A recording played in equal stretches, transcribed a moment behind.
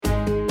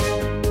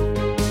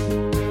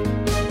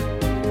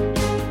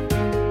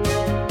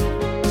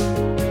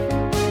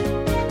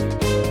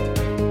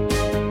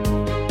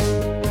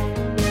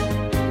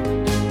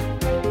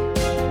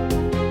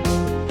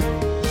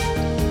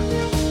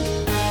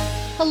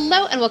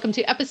Hello, and welcome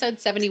to episode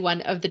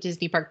 71 of the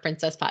Disney Park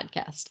Princess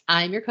podcast.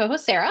 I'm your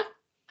co-host, Sarah.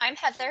 I'm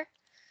Heather.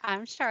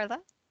 I'm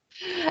Charlotte.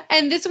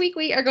 And this week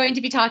we are going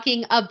to be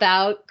talking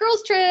about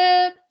Girls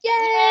Trip.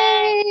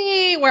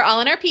 Yay! We're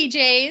all in our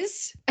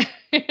PJs.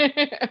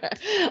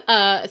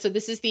 So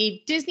this is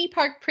the Disney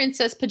Park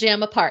Princess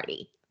Pajama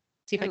Party.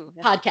 See if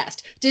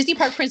podcast. Disney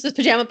Park Princess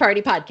Pajama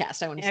Party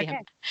podcast. I want to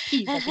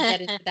see how I can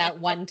get into that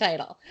one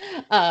title.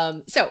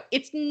 So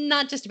it's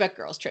not just about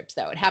girls trips,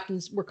 though. It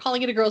happens. We're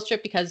calling it a girls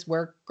trip because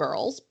we're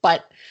girls,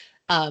 but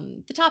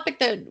the topic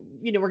that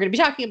we're going to be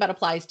talking about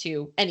applies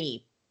to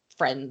any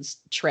friends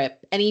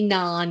trip, any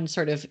non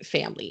sort of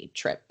family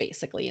trip,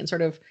 basically, and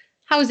sort of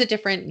how is it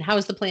different and how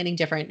is the planning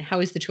different? How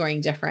is the touring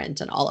different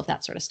and all of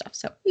that sort of stuff.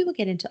 So we will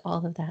get into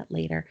all of that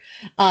later.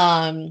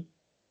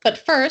 But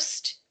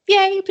first,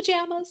 yay,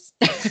 pajamas.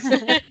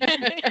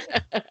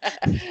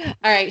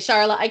 All right,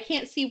 Charlotte, I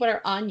can't see what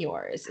are on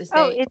yours.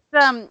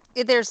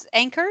 There's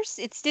anchors.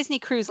 It's Disney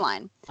Cruise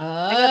Line. Oh,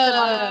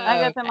 I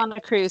got them on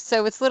a cruise.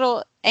 So it's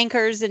little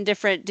anchors in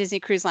different Disney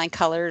Cruise Line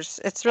colors.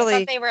 It's really. I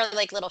thought they were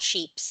like little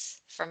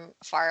sheeps from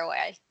far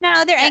away.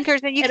 No, they're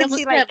anchors, and you can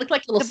see like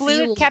the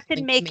blue is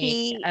Captain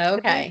Mickey. Okay.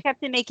 The blue is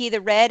Captain Mickey.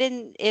 The red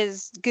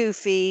is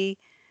Goofy.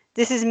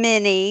 This is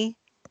Minnie.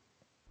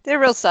 They're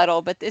real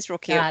subtle, but it's real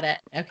cute. Got it.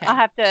 Okay. I'll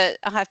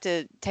have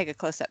to take a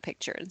close-up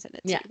picture and send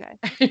it to you guys.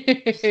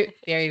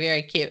 Very,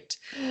 very cute.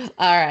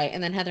 All right,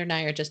 and then Heather and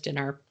I are just in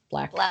our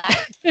black. Mine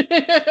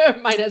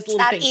has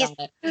little things on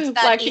it. It's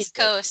that black East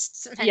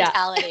Coast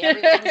mentality. Yeah.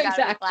 Everything's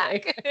exactly.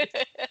 Black.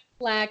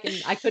 Black,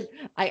 and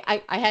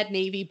I had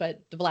navy,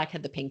 but the black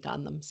had the pink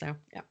on them. So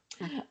yeah.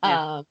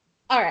 All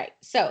right,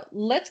 so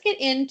let's get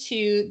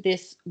into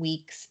this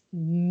week's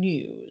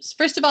news.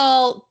 First of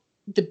all,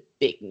 the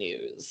big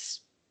news.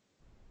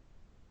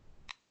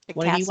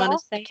 What do you want to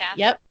say?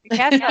 Yep. The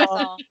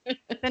castle.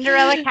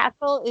 Cinderella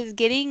Castle is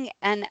getting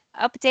an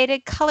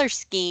updated color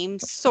scheme,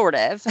 sort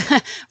of,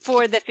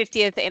 for the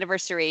 50th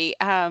anniversary.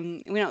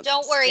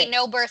 Don't worry,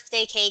 no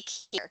birthday cake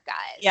here,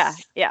 guys. Yeah.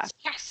 Yes.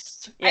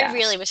 Yeah. I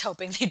really was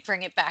hoping they'd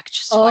bring it back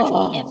just to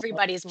watch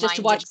everybody's mind. Just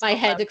to watch my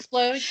head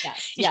explode.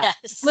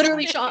 Yes.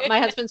 Literally, Sean, my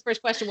husband's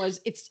first question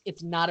was,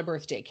 "It's not a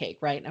birthday cake,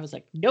 right?" And I was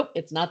like, "Nope,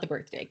 it's not the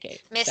birthday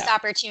cake." Missed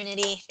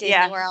opportunity,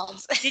 Disney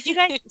World. Did you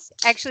guys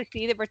actually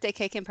see the birthday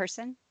cake in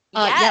person?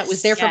 Yes. Yeah, it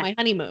was there for my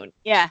honeymoon.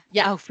 Yeah.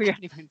 Oh, for your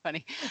honeymoon.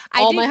 Funny.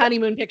 All my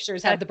honeymoon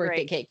pictures have the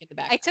birthday cake in the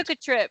back. I took a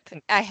trip.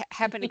 I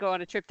happened to go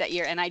on a trip that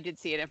year, and I did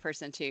see it in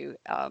person too.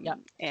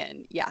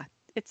 And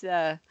it's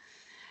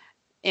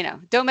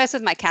don't mess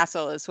with my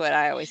castle is what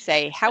I always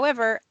say.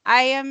 However,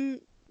 I am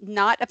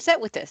not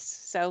upset with this.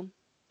 So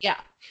yeah.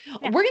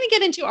 We're going to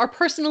get into our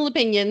personal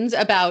opinions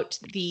about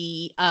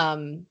the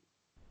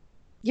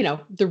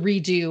the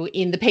redo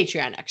in the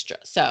Patreon extra.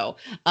 So,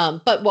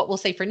 but what we'll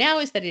say for now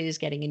is that it is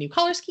getting a new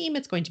color scheme.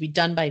 It's going to be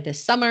done by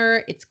this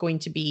summer. It's going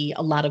to be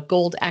a lot of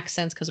gold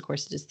accents because, of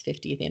course, it is the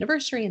 50th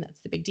anniversary and that's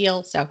the big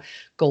deal. So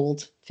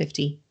gold,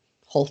 50,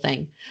 whole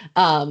thing.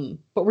 But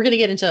we're going to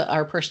get into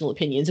our personal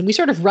opinions, and we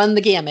sort of run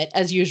the gamut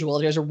as usual.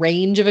 There's a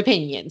range of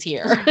opinions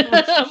here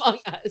among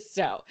us.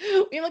 So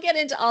we will get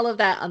into all of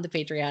that on the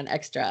Patreon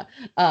extra.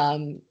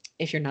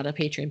 If you're not a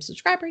Patreon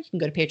subscriber, you can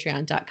go to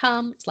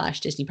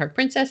patreon.com/Disney Park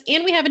Princess.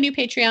 And we have a new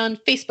Patreon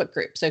Facebook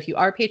group. So if you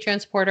are a Patreon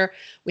supporter,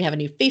 we have a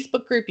new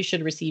Facebook group. You should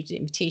have received an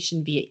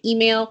invitation via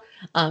email.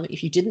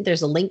 If you didn't,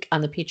 there's a link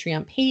on the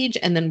Patreon page.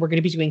 And then we're going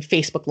to be doing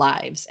Facebook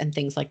Lives and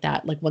things like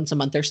that, like once a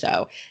month or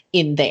so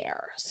in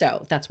there.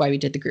 So that's why we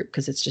did the group,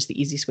 because it's just the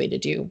easiest way to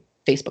do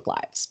Facebook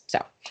Lives.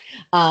 So,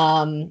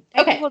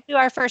 okay. We'll do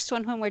our first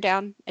one when we're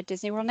down at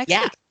Disney World next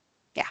week.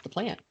 Yeah. The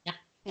plan.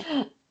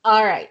 Yeah.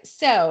 All right.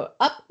 So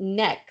up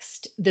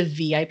next, the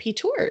VIP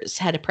tours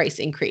had a price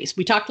increase.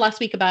 We talked last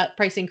week about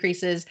price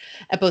increases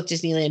at both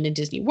Disneyland and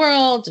Disney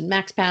World and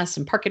Max Pass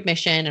and Park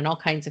Admission and all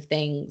kinds of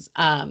things.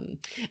 And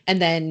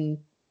then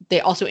they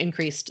also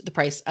increased the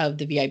price of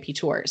the VIP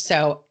tour.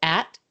 So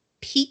at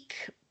peak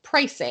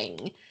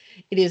pricing,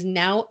 it is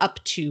now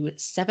up to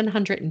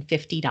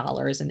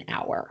 $750 an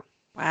hour.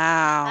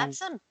 Wow. That's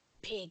a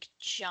big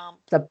jump.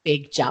 It's a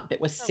big jump.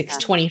 It was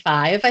 $625,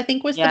 I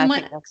think was the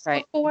one that's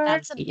right. before.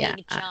 That's a big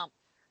jump.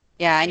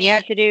 Yeah, and you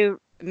have to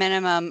do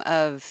minimum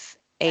of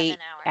 8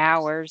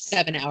 hours.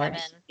 7 hours.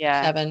 7.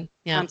 Yeah. 7.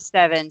 Yeah.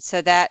 7.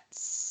 So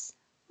that's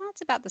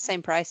about the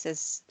same price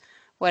as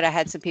what I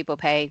had some people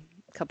pay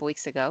a couple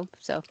weeks ago.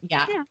 So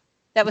yeah,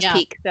 that was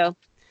peak. So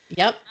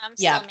yep. I'm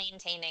still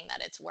maintaining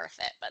that it's worth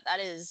it, but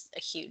that is a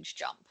huge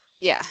jump.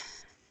 Yeah.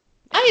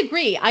 I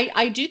agree.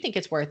 I do think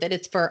it's worth it.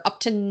 It's for up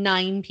to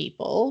 9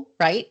 people,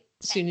 right?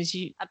 As soon as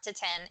you up to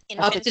 10.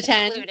 Up to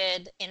 10.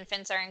 Included.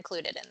 Infants are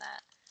included in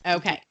that.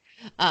 Okay.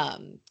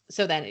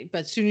 So then,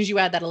 but as soon as you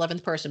add that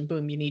 11th person,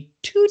 boom, you need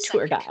 2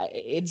 tour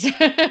guides.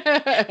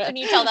 When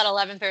you tell that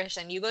 11th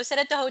person, you go sit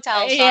at the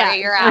hotel.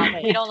 Sorry, you're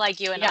out. We don't like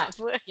you enough.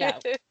 Yeah.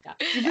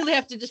 You really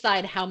have to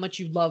decide how much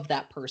you love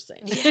that person.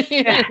 Do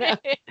you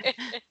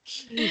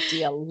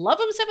love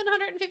them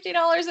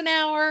 $750 an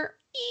hour?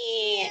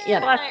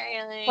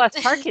 Plus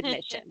park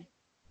admission.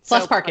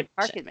 Plus park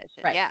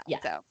admission. Right. Yeah.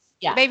 So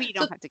yeah. maybe you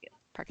don't have to get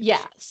parking Yeah.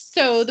 meters.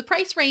 So the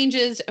price range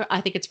is,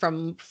 I think it's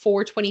from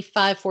 $425,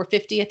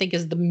 $450, I think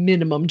is the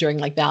minimum during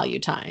like value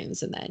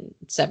times, and then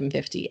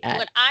 $750 at.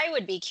 What I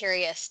would be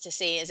curious to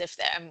see is if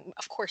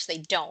of course they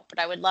don't, but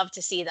I would love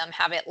to see them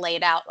have it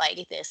laid out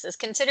like this is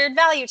considered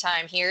value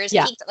time. Here's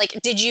Yeah. peak.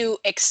 Like, did you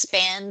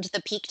expand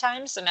the peak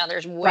times? So now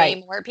there's way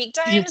Right. more peak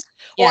times?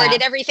 Yeah. Or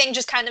did everything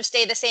just kind of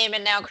stay the same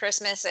and now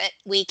Christmas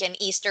week and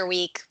Easter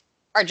week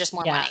are just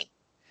more Yeah. money?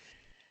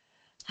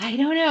 I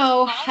don't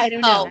know. I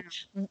don't know.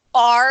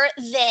 Are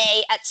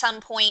they at some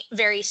point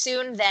very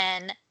soon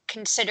then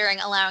considering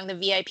allowing the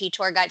VIP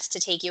tour guides to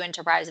take you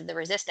into Rise of the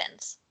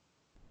Resistance?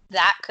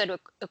 That could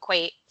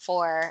equate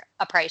for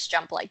a price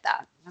jump like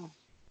that.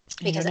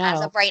 Because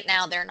as of right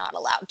now, they're not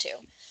allowed to.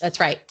 That's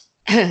right.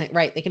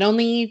 Right. They can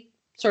only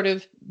sort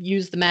of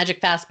use the magic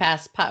fast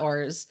pass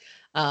powers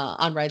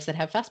on rides that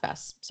have fast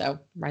pass. So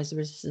Rise of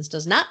the Resistance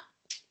does not.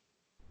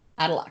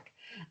 Out of luck.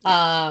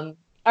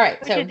 All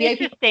right. Which is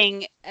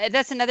interesting.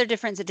 That's another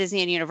difference at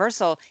Disney and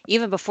Universal.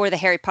 Even before the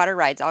Harry Potter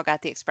rides all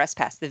got the Express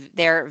Pass,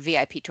 their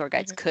VIP tour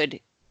guides could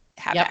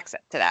have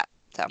access to that.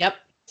 So. Yep.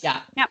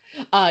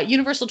 Yeah.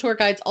 Universal tour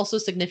guides also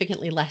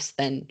significantly less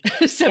than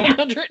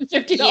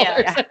 $750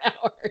 an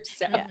hour.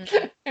 So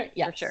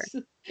yeah, for sure.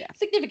 Yeah.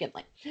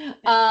 Significantly.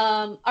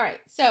 All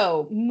right.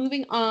 So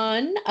moving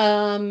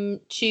on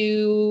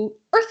to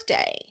Earth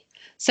Day.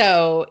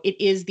 So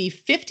it is the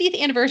 50th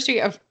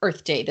anniversary of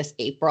Earth Day this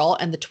April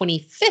and the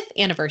 25th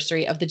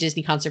anniversary of the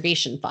Disney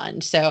Conservation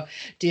Fund. So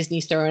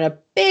Disney's throwing a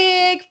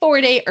big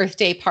 4-day Earth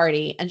Day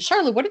party. And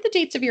Charlotte, what are the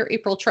dates of your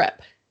April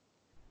trip?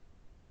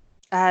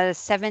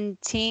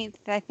 17th,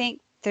 I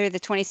think, through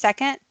the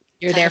 22nd.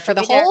 You're there for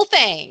the whole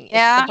thing.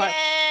 Yeah.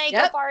 Yay,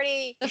 go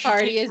party. The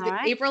party is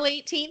April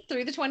 18th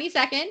through the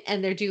 22nd.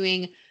 And they're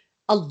doing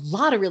a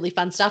lot of really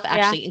fun stuff,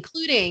 actually,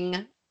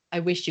 including... I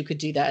wish you could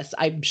do this.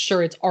 I'm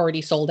sure it's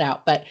already sold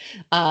out. But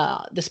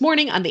this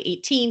morning on the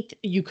 18th,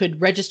 you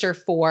could register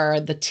for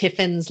the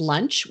Tiffin's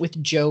lunch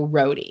with Joe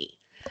Rohde.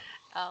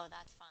 Oh,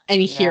 that's fun. And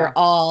hear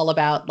all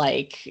about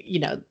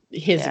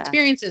his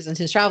experiences and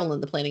his travel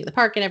and the planning of the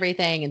park and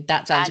everything. And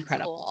that sounds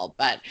incredible. Cool.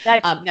 But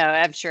no,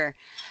 I'm sure.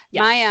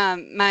 Yeah.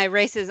 My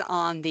race is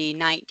on the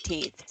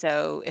 19th.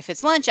 So if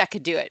it's lunch, I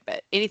could do it.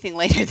 But anything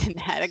later than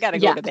that, I got to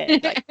go to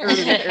bed like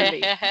early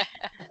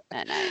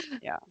that night.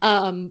 Yeah.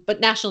 But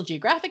National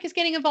Geographic is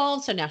getting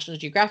involved. So National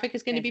Geographic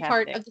is going to be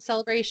part of the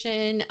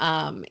celebration.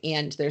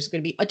 And there's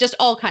going to be just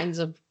all kinds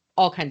of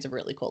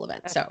really cool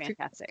events. That's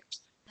fantastic.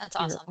 That's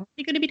awesome.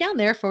 You're going to be down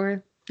there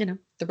for,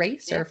 the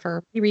race or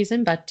for any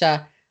reason. But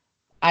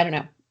I don't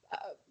know.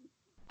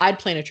 I'd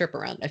plan a trip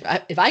around.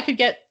 If I could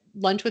get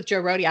lunch with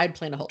Joe Rohde, I'd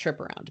plan a whole trip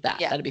around that.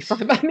 That'd be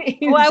fun by me.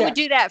 Well, I would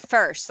do that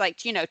first. Like,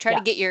 try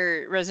to get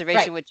your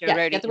reservation with Joe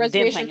Rohde. Get the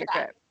reservation and then plan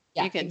your trip.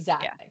 Yeah, you can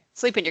exactly.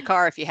 Sleep in your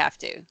car if you have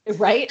to.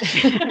 Right.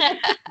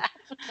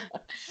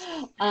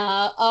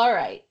 All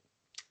right.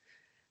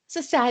 It's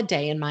a sad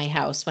day in my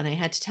house when I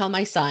had to tell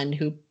my son,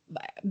 who,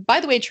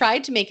 by the way,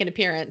 tried to make an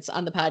appearance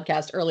on the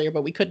podcast earlier,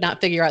 but we could not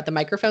figure out the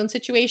microphone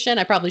situation.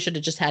 I probably should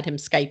have just had him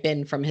Skype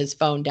in from his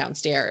phone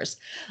downstairs.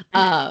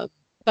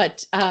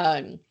 But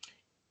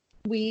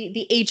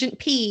the Agent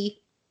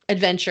P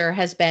adventure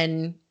has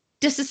been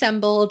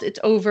disassembled. It's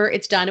over.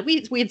 It's done.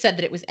 We had said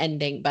that it was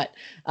ending, but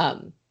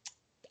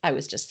I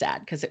was just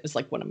sad because it was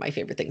like one of my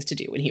favorite things to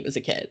do when he was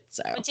a kid.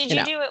 So, but did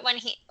you do it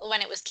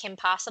when it was Kim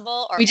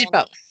Possible, or we did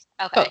both?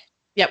 Okay. Both.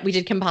 Yeah, we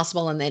did Kim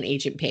Possible and then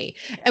Agent P.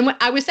 And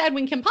I was sad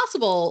when Kim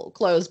Possible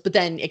closed, but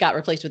then it got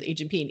replaced with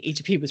Agent P, and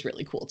Agent P was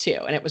really cool too.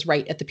 And it was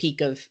right at the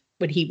peak of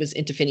when he was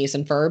into Phineas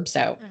and Ferb,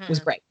 so it was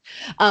great.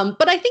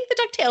 But I think the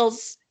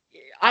DuckTales,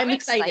 I'm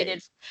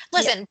excited.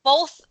 Listen,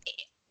 both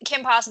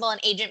Kim Possible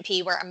and Agent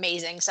P were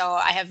amazing, so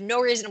I have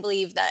no reason to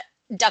believe that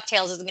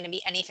DuckTales is going to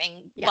be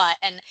anything but.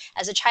 And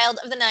as a child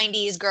of the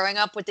 90s growing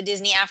up with the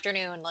Disney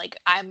afternoon, like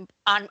I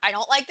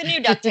don't like the new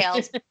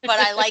DuckTales, but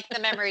I like the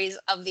memories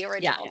of the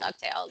original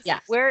DuckTales. Yeah.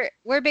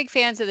 We're big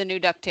fans of the new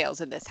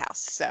DuckTales in this house.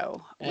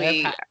 So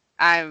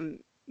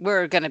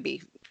we're going to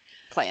be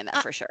playing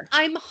that for sure.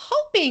 I'm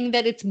hoping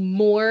that it's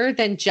more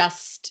than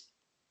just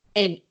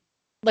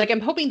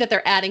I'm hoping that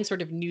they're adding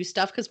sort of new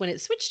stuff, because when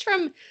it switched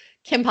from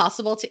Kim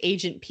Possible to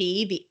Agent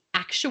P, the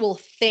actual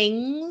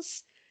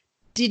things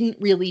didn't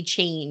really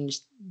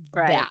change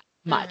that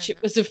much.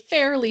 It was a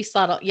fairly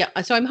subtle. Yeah.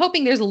 So I'm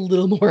hoping there's a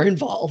little more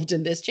involved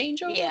in this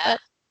changeover. Yeah.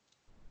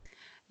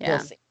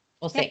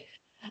 We'll see.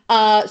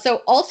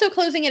 So also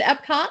closing at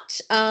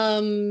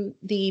Epcot,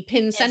 the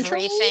Pin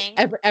Central,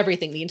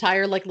 everything, the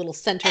entire little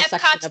center Epcot's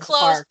section of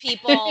closed, the park.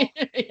 people.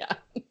 Yeah.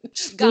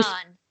 Gone.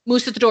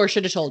 Moose at the door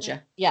should have told you.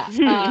 Yeah.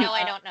 No,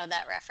 I don't know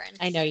that reference.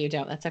 I know you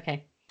don't. That's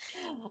okay.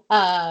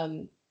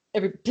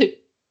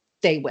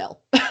 They will.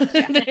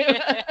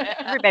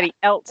 Everybody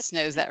else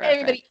knows that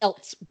reference. Everybody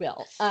else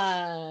will.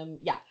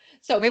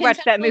 So we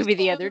watched that movie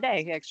the other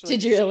day, actually.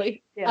 Did you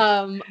really?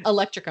 Yeah.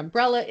 Electric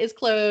Umbrella is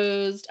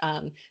closed.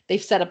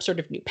 They've set up sort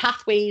of new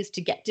pathways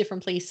to get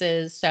different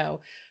places.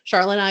 So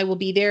Charlotte and I will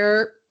be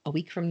there a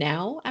week from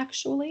now,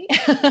 actually.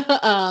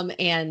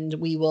 And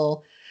we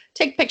will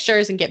take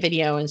pictures and get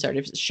video and sort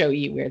of show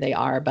you where they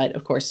are. But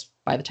of course,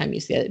 by the time you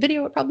see that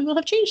video, it probably will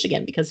have changed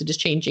again because it is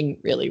changing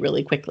really,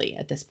 really quickly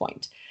at this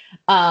point.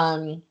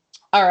 All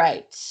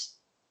right.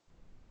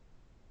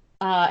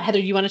 Heather,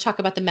 you want to talk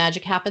about the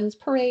Magic Happens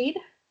parade?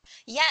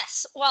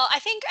 Yes. Well, I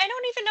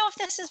don't even know if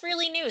this is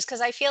really news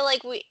because I feel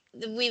like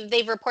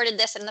they've reported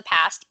this in the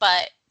past,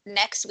 but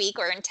next week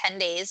or in 10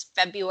 days,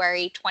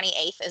 February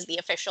 28th is the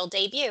official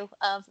debut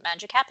of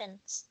Magic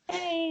Happens.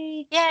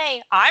 Yay.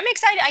 Yay. I'm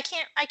excited. I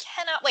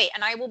cannot wait.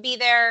 And I will be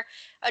there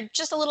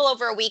just a little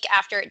over a week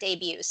after it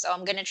debuts. So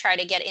I'm going to try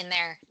to get in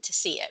there to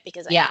see it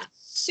because I'm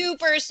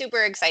super,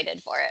 super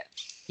excited for it.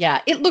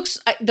 Yeah,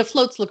 the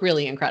floats look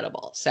really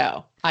incredible.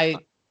 So I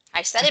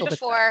said it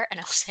before and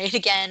I'll say it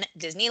again.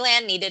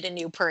 Disneyland needed a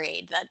new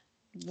parade. That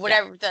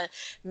whatever the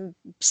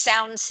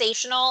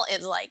Soundsational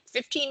is like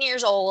 15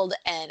 years old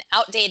and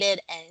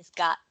outdated and it's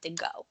got to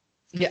go.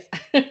 Yeah.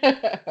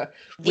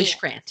 Wish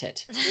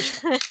granted.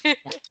 Yeah.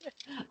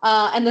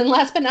 And then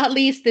last but not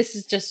least, this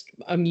has just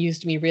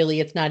amused me really.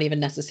 It's not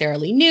even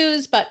necessarily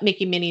news, but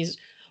Mickey Minnie's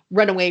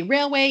Runaway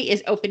Railway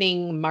is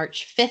opening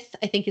March 5th,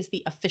 I think is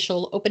the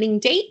official opening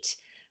date.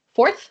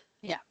 4th?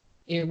 Yeah.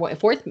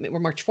 4th or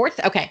March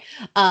 4th. Okay.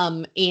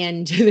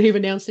 And they've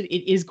announced that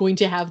it is going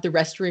to have the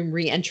restroom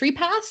re-entry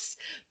pass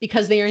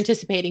because they are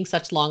anticipating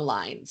such long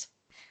lines.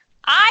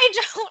 I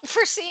don't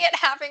foresee it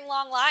having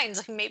long lines.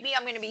 Like maybe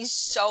I'm going to be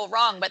so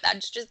wrong, but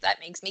that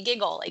makes me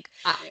giggle. Like,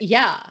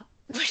 yeah.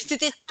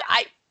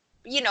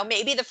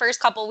 Maybe the first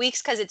couple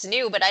weeks because it's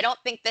new, but I don't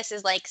think this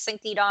is like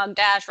Slinky Dog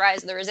Dash,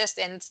 Rise of the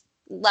Resistance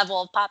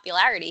level of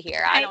popularity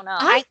here. I don't know.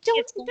 I don't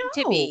it's going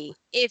know. to be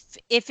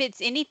if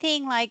it's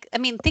anything like, I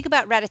mean, think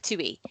about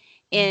Ratatouille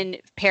in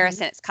Paris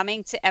and it's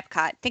coming to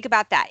Epcot. Think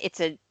about that.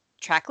 It's a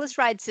trackless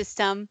ride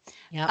system,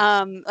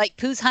 like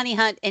Pooh's Honey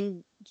Hunt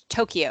in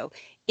Tokyo.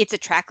 It's a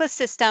trackless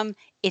system.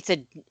 It's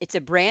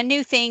a brand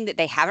new thing that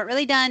they haven't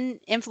really done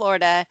in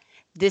Florida.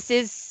 This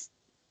is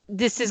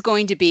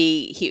going to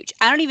be huge.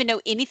 I don't even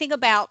know anything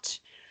about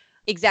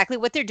exactly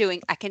what they're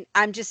doing.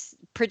 I'm just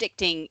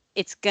predicting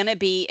it's going to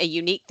be a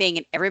unique thing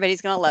and everybody's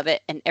going to love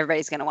it and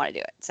everybody's going to want to do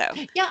it. So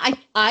yeah,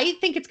 I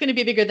think it's going to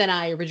be bigger than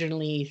I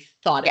originally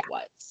thought it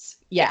was.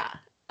 Yeah.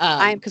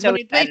 Because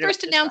when they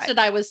first announced it,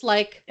 I was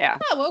like,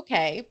 oh,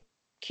 okay,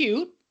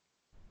 cute.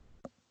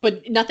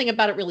 But nothing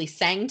about it really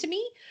sang to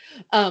me.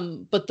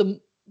 But the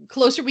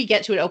closer we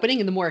get to it opening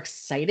and the more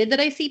excited that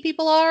I see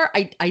people are,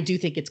 I do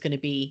think it's going to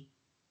be,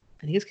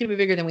 I think it's going to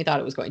be bigger than we thought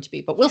it was going to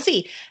be. But we'll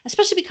see,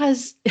 especially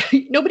because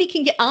nobody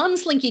can get on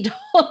Slinky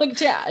Dog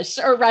Dash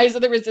or Rise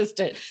of the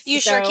Resistance.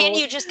 You sure can.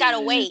 You just got to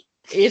wait.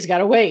 You just got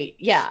to wait.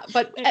 Yeah.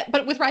 But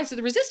with Rise of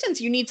the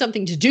Resistance, you need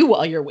something to do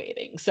while you're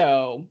waiting.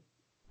 So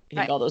I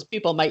think all those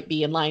people might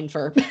be in line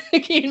for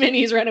Mickey and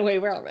Minnie's Runaway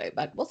Railway,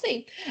 but we'll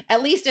see.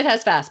 At least it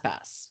has Fast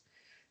Pass.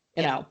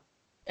 You know,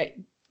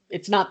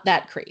 it's not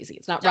that crazy.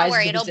 It's not Don't Rise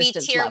worry, of the it'll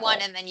be tier level. 1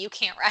 and then you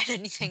can't ride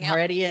anything else.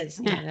 Already is.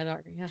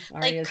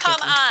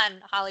 Come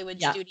on, Hollywood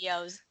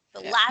Studios. The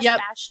last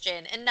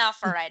bastion. Enough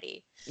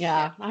already.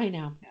 Yeah, I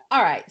know.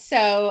 All right.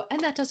 So, and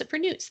that does it for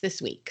news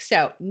this week.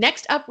 So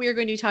next up, we're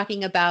going to be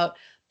talking about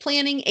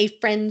planning a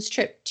friend's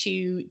trip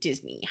to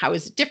Disney. How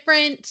is it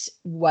different?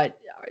 What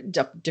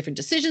different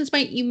decisions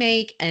might you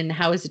make? And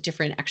how is it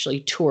different actually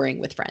touring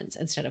with friends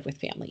instead of with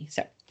family?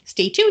 So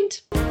stay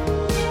tuned.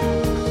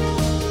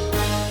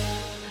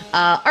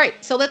 All right,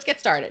 so let's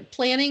get started.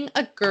 Planning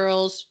a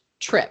girl's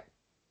trip.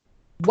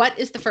 What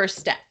is the first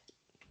step?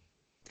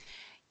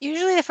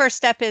 Usually the first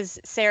step is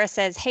Sarah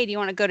says, hey, do you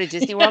want to go to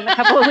Disney World in a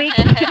couple of weeks?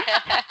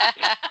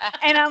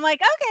 And I'm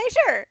like, okay,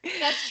 sure.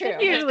 That's true.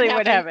 That's usually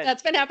what happens.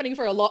 That's been happening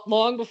for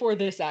long before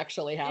this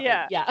actually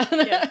happened.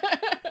 Yeah.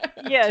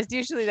 Yes,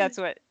 usually that's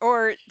what.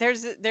 Or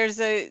there's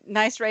a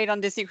nice rate on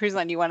Disney Cruise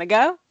Line. You want to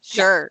go?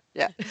 Sure.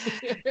 Yeah.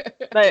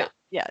 But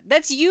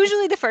that's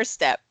usually the first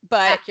step.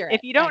 But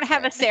if you don't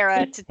have a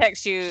Sarah to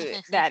text you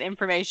that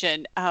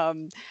information,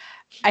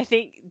 I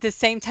think the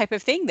same type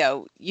of thing,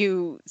 though.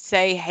 You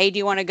say, hey, do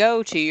you want to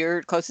go to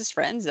your closest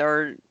friends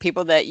or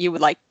people that you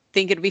would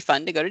think it'd be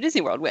fun to go to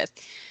Disney World with?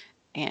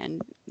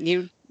 And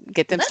you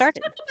get them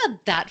started. Let's talk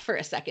about that for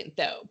a second,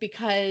 though,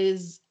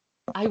 because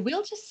I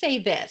will just say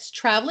this.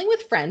 Traveling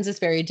with friends is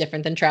very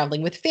different than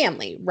traveling with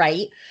family,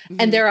 right? Mm-hmm.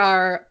 And there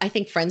are, I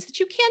think, friends that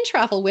you can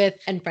travel with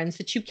and friends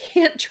that you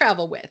can't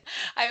travel with.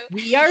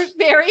 We are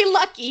very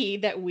lucky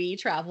that we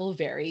travel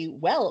very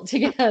well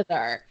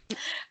together.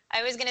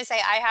 I was going to say,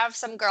 I have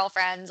some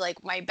girlfriends,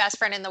 like my best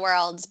friend in the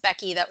world,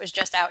 Becky, that was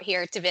just out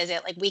here to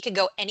visit. Like we could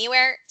go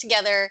anywhere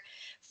together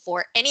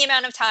for any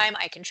amount of time.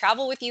 I can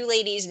travel with you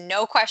ladies,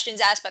 no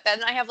questions asked. But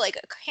then I have like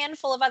a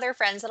handful of other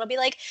friends that'll be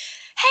like,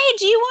 hey,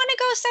 do you want to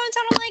go so-and-so?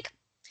 And I'm like,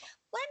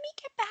 let me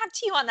get back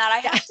to you on that. I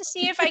have to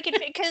see if I can,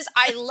 because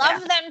I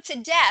love them to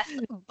death,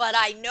 but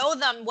I know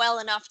them well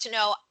enough to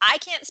know I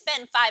can't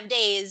spend 5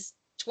 days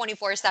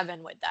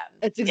 24/7 with them.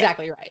 That's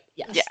exactly right.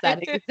 Yes,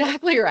 that is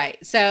exactly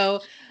right.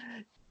 So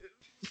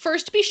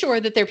first, be sure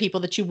that they're people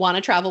that you want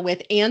to travel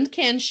with and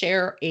can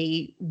share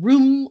a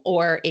room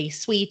or a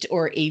suite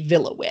or a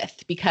villa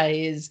with,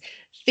 because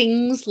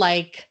things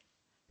like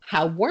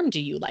How warm do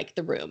you like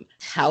the room?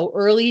 How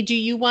early do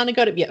you want to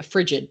go to? Yeah,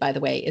 frigid, by the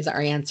way, is our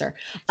answer.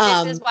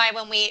 This is why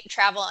when we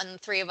travel and the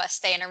three of us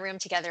stay in a room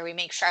together, we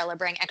make Charlotte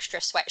bring extra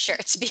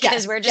sweatshirts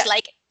because we're just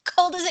like,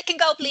 cold as it can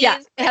go, please.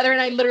 Yeah, Heather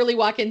and I literally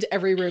walk into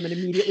every room and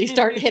immediately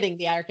start hitting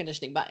the air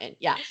conditioning button.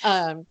 Yeah.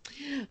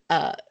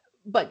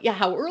 But yeah,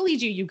 how early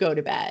do you go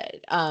to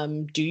bed?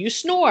 Do you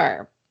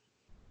snore?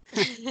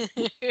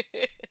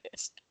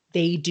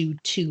 They do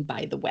too,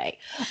 by the way.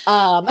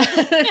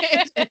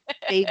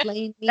 They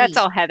blame me. That's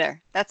all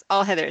Heather. That's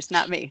all Heather. It's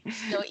not me.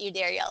 Don't you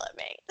dare yell at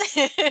me.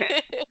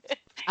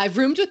 I've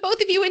roomed with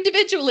both of you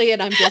individually,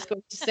 and I'm just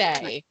going to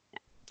say,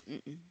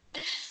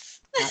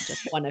 not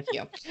just one of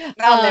you.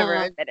 I'll never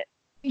admit it.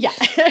 Yeah.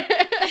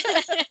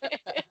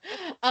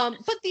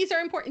 But these are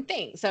important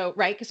things. So,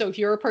 right. So if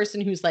you're a person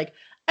who's like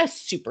a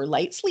super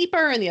light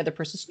sleeper and the other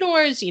person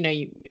snores, you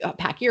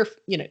pack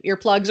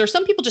earplugs, or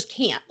some people just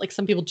can't, like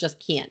some people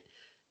just can't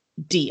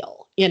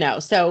deal,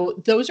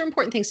 so those are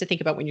important things to think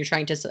about when you're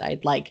trying to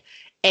decide, like,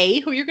 A,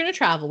 who you're going to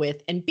travel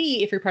with, and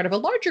B, if you're part of a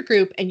larger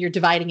group and you're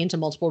dividing into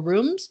multiple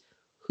rooms,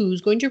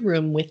 who's going to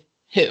room with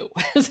who.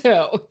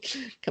 So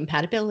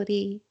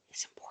compatibility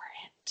is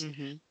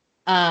important.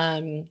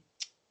 Mm-hmm.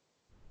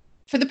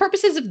 For the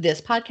purposes of this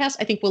podcast,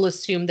 I think we'll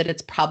assume that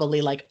it's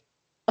probably like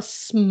a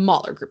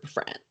smaller group of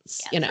friends.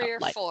 3 or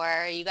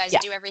 4. You guys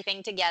do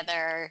everything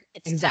together.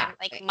 It's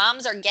exactly like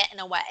moms are getting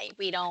away.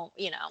 We don't,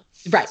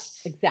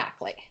 Right.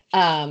 Exactly.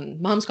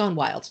 Mom's Gone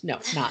Wild. No,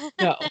 not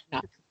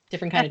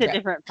different kind of trip.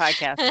 Different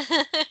podcast.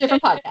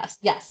 Different podcast.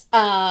 Yes.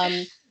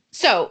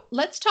 So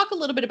let's talk a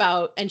little bit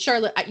about, and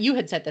Charlotte, you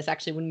had said this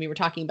actually when we were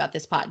talking about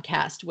this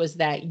podcast, was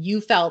that you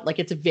felt like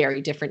it's a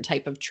very different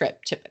type of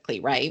trip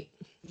typically, right?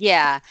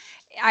 Yeah.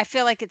 I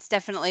feel like it's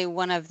definitely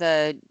one of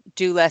the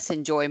do less,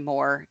 enjoy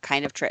more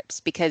kind of trips,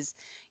 because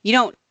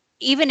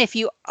even if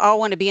you all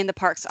want to be in the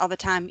parks all the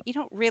time, you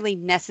don't really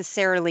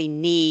necessarily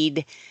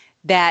need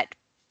that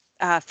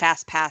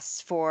fast pass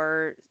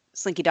for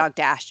Slinky Dog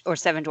Dash or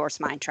Seven Dwarfs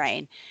Mine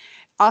Train.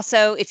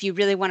 Also, if you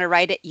really want to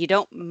ride it, you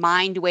don't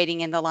mind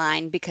waiting in the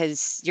line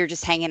because you're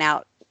just hanging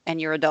out and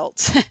you're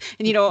adults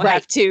and you don't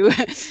have to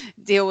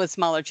deal with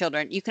smaller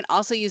children. You can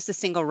also use the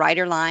single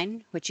rider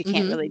line, which you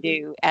can't really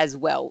do as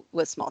well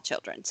with small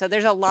children. So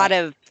there's a lot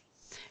of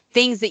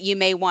things that you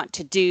may want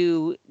to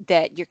do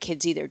that your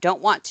kids either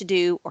don't want to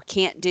do or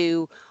can't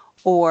do,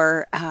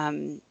 or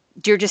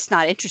you're just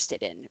not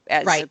interested in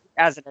as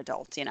an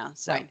adult,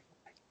 so. Right.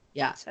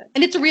 Yeah.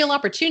 And it's a real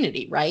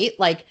opportunity, right?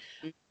 Like,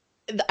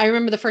 I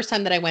remember the first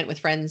time that I went with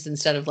friends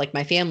instead of like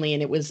my family,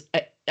 and it was,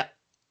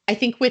 I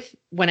think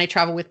when I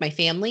travel with my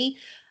family,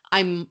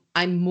 I'm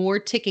more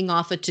ticking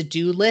off a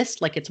to-do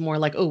list. Like, it's more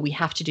like, oh, we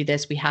have to do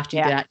this. We have to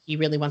do that. He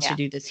really wants to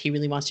do this. He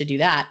really wants to do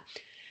that.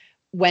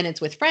 When it's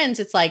with friends,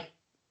 it's like,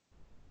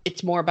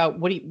 it's more about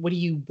what do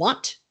you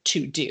want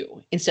to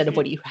do instead of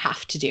what do you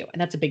have to do. And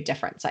that's a big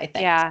difference, I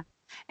think. Yeah.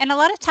 And a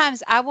lot of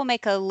times I will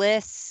make a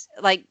list,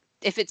 like,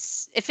 if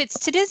it's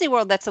to Disney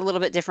World, that's a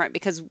little bit different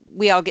because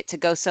we all get to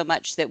go so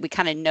much that we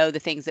kind of know the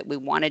things that we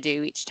want to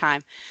do each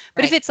time.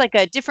 But if it's like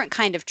a different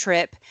kind of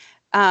trip,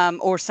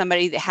 or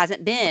somebody that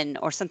hasn't been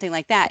or something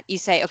like that, you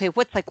say, okay,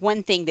 what's like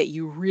one thing that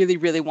you really,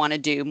 really want to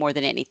do more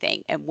than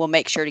anything? And we'll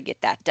make sure to get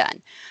that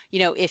done.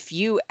 If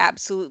you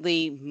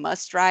absolutely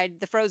must ride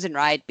the Frozen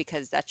ride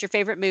because that's your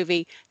favorite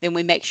movie, then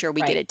we make sure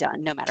we get it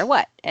done no matter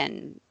what.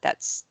 And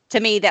to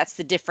me, that's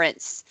the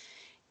difference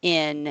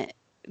in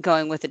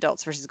going with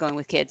adults versus going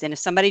with kids. And if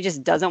somebody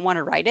just doesn't want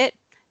to ride it,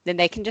 then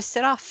they can just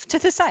sit off to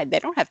the side. They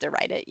don't have to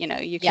ride it.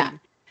 You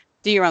can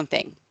do your own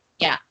thing.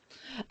 Yeah.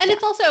 And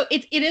it's also,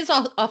 it is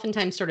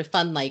oftentimes sort of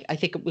fun. Like, I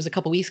think it was a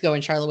couple weeks ago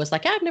and Charlotte was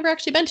like, I've never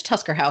actually been to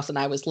Tusker House. And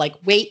I was like,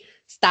 wait,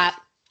 stop,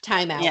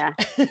 time out. Yeah.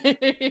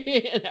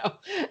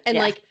 And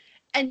like,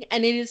 and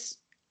it is,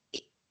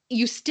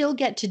 you still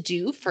get to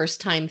do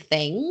first time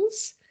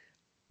things,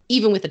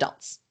 even with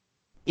adults.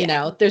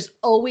 There's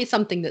always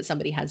something that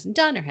somebody hasn't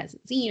done or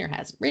hasn't seen or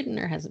hasn't written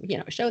or hasn't,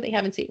 a show they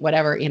haven't seen,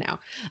 whatever,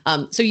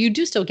 so you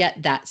do still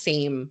get that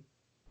same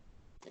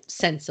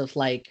sense of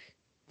like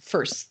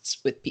firsts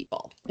with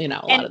people, a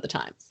lot of the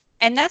times.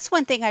 And that's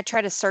one thing I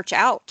try to search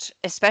out,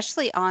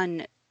 especially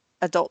on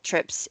adult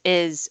trips,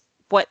 is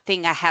what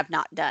thing I have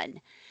not done,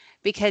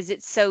 because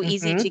it's so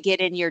easy to get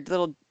in your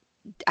little,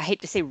 I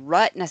hate to say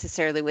rut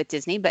necessarily with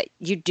Disney, but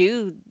you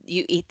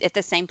eat at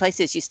the same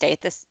places, you stay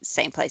at the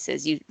same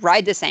places, you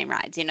ride the same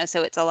rides,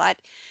 so it's a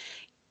lot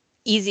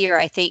easier,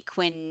 I think,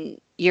 when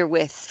you're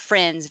with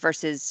friends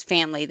versus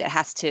family that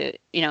has to,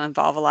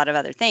 involve a lot of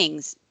other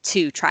things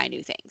to try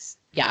new things.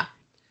 Yeah.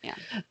 Yeah.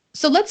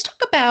 So let's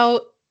talk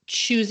about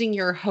choosing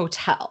your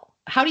hotel.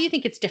 How do you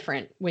think it's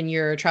different when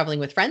you're traveling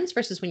with friends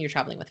versus when you're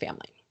traveling with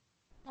family?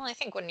 Well, I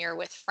think when you're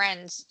with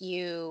friends,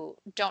 you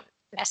don't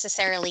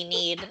necessarily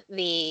need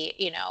the,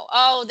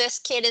 this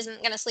kid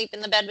isn't going to sleep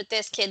in the bed with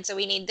this kid, so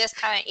we need this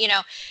kind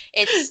of,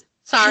 it's...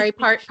 Sorry,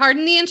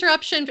 pardon the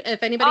interruption.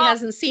 If anybody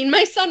hasn't seen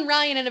my son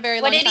Ryan in a very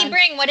long time.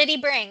 What did he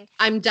bring?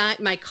 I'm dying.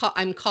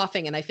 I'm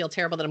coughing, and I feel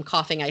terrible that I'm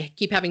coughing. I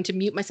keep having to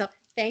mute myself.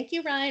 Thank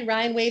you, Ryan.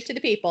 Ryan, wave to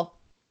the people.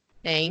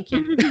 Thank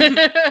you.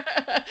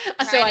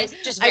 Ryan is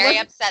just very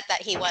upset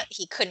that he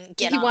couldn't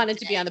get. He wanted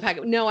to be on the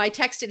packet. No, I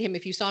texted him.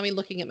 If you saw me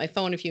looking at my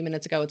phone a few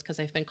minutes ago, it's because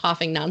I've been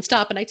coughing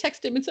nonstop. And I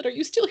texted him and said, "Are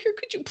you still here?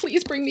 Could you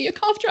please bring me a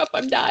cough drop?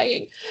 I'm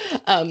dying."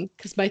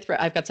 Because my throat,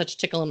 I've got such a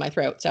tickle in my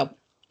throat. So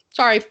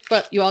sorry,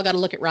 but you all got to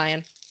look at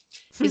Ryan.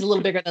 He's a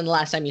little bigger than the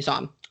last time you saw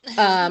him.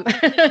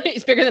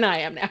 He's bigger than I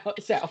am now.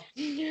 So,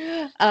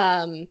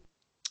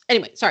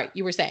 anyway, sorry,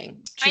 you were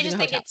saying. I just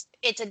think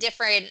it's a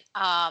different,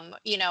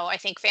 I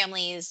think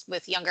families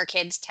with younger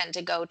kids tend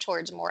to go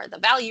towards more of the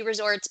value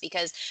resorts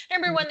because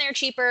number one, they're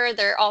cheaper.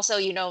 They're also,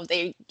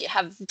 they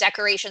have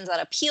decorations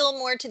that appeal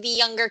more to the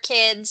younger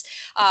kids.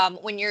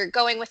 When you're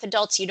going with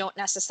adults, you don't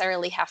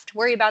necessarily have to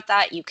worry about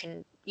that. You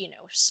can,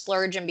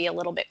 splurge and be a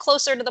little bit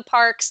closer to the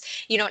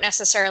parks. You don't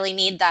necessarily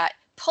need that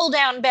pull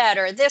down bed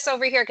or this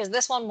over here because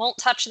this one won't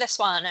touch this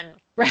one. And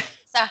right.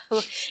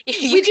 So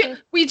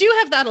we do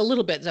have that a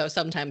little bit though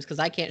sometimes because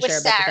I can't share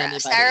a bed with anybody.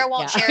 Sarah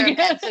won't share a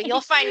bed, so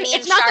you'll find me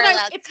and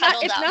Charlotte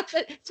cuddled up.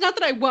 It's not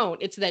that I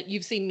won't. It's that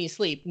you've seen me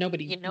sleep.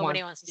 Nobody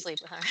wants to sleep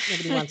with her.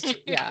 Nobody wants to.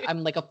 Yeah,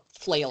 I'm like a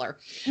flailer.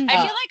 I feel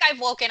like I've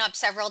woken up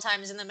several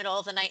times in the middle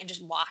of the night and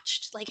just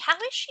watched. Like, how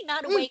is she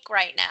not awake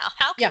right now?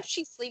 How can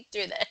she sleep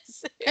through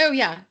this? Oh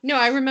yeah, no,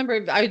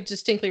 I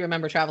distinctly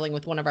remember traveling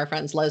with one of our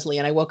friends, Leslie,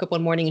 and I woke up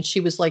one morning and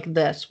she was like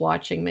this,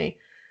 watching me.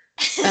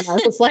 And I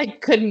was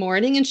like, "Good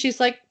morning." And she's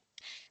like,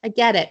 I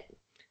get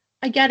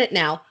it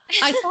now.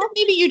 I thought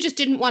maybe you just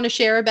didn't want to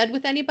share a bed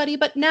with anybody,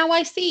 but now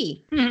I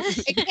see.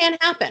 It can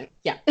happen.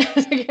 Yeah.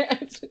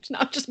 It's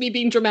not just me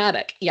being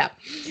dramatic. Yeah.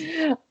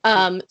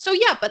 So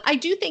yeah, but I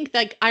do think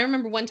that I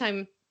remember one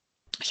time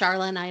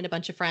Charla and I and a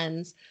bunch of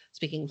friends,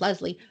 speaking of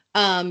Leslie,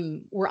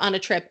 were on a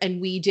trip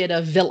and we did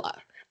a villa.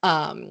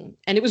 And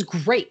it was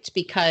great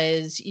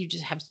because you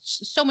just have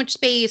so much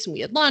space and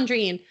we had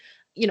laundry and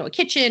a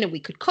kitchen and we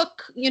could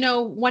cook,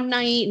 one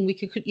night and we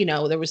could,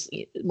 there was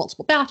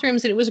multiple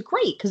bathrooms and it was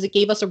great because it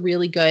gave us a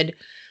really good,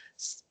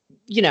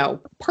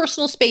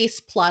 personal space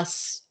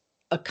plus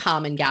a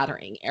common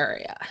gathering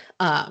area.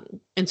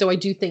 And so I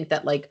do think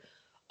that like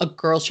a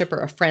girls trip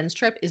or a friends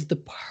trip is the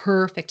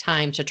perfect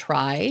time to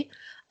try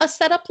a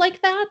setup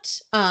like that.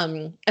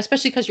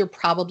 Especially because you're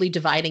probably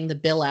dividing the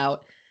bill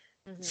out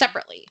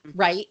separately.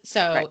 Right.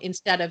 So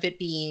instead of it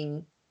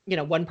being,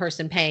 one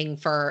person paying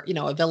for,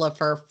 a villa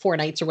for 4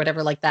 nights or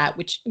whatever like that,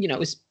 which,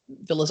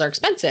 villas are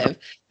expensive,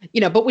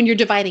 but when you're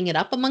dividing it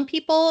up among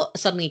people,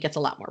 suddenly it gets a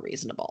lot more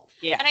reasonable.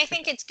 Yeah. And I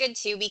think it's good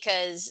too,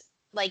 because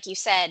like you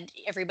said,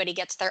 everybody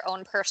gets their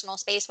own personal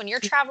space. When you're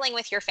traveling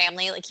with your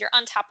family, like you're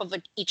on top of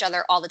each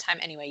other all the time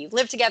anyway. You've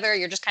lived together.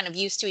 You're just kind of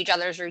used to each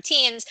other's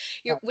routines.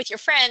 With your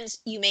friends,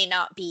 you may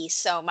not be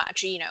so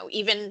much,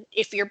 even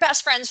if you're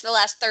best friends for the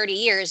last 30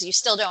 years, you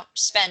still don't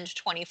spend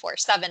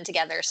 24/7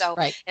 together. So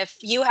if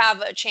you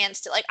have a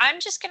chance to like, I'm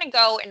just going to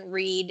go and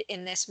read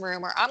in this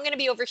room, or I'm going to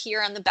be over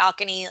here on the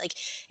balcony. Like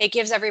it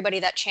gives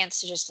everybody that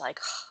chance to just like,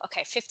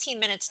 okay,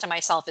 15 minutes to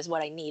myself is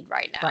what I need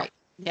right now. Right.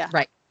 Yeah.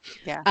 Right.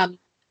 Yeah.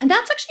 And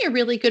that's actually a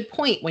really good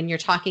point when you're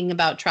talking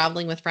about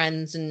traveling with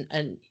friends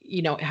and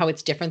how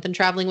it's different than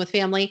traveling with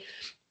family.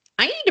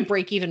 I need to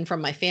break even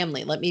from my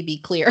family. Let me be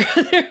clear.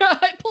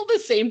 I pull the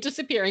same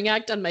disappearing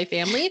act on my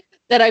family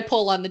that I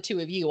pull on the two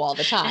of you all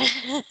the time.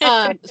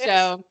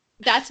 So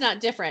that's not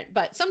different,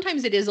 but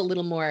sometimes it is a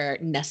little more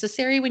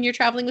necessary when you're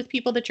traveling with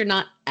people that you're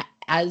not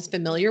as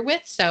familiar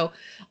with. So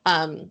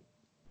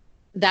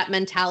that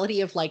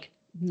mentality of like,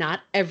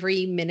 not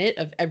every minute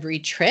of every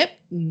trip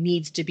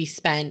needs to be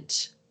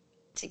spent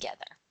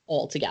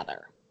all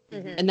together.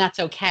 And that's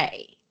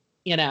okay.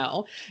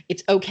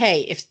 It's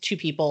okay if 2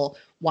 people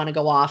want to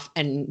go off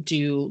and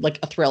do like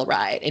a thrill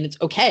ride, and it's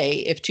okay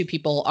if 2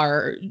 people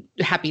are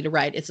happy to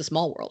ride It's a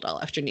Small World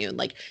all afternoon.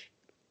 Like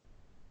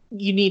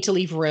you need to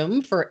leave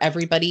room for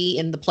everybody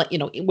in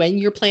the when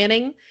you're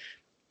planning.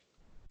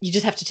 You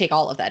just have to take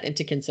all of that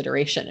into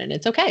consideration, and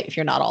it's okay if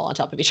you're not all on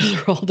top of each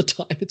other all the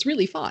time. It's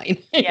really fine.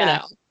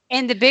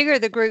 And the bigger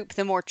the group,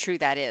 the more true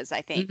that is,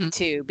 I think,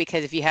 too,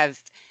 because if you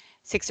have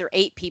 6 or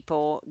 8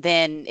 people,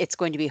 then it's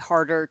going to be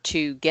harder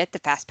to get the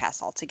fast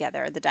pass all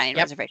together, the dining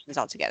reservations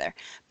all together.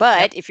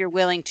 But if you're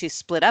willing to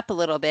split up a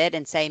little bit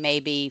and say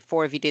maybe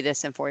 4 of you do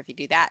this and 4 of you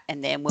do that,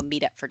 and then we'll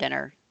meet up for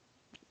dinner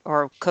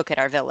or cook at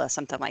our villa,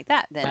 something like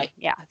that, then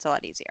it's a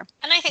lot easier.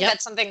 And I think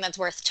that's something that's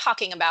worth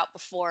talking about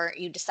before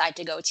you decide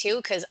to go to,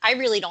 because I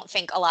really don't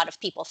think a lot of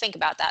people think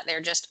about that.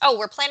 They're just,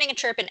 we're planning a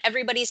trip and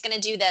everybody's going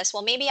to do this.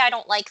 Well, maybe I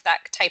don't like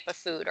that type of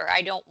food, or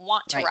I don't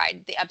want to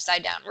ride the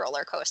upside down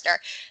roller coaster.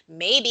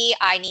 Maybe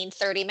I need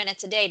 30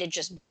 minutes a day to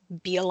just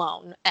be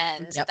alone.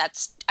 And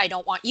I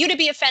don't want you to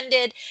be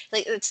offended.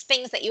 Like it's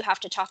things that you have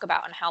to talk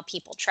about on how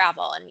people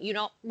travel, and you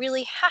don't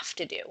really have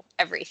to do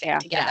everything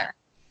together.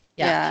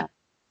 Yeah.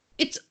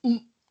 It's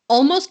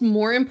almost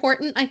more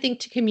important, I think,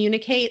 to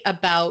communicate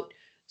about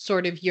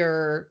sort of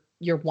your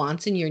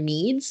wants and your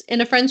needs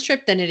in a friend's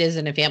trip than it is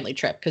in a family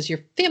trip, because your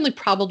family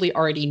probably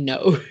already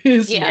knows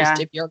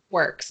most of your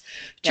quirks.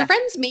 But your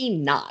friends may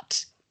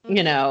not,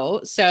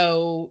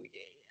 So,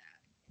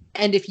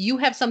 and if you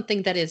have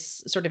something that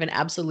is sort of an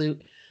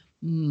absolute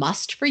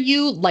must for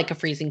you, like a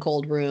freezing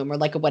cold room or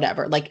like a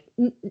whatever. Like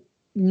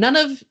none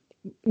of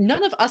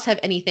us have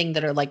anything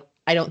that are like,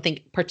 I don't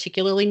think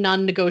particularly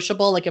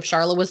non-negotiable. Like if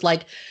Charlotte was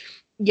like,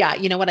 yeah,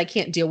 you know what? I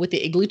can't deal with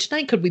the igloo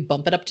tonight. Could we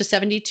bump it up to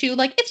 72?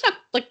 Like, it's not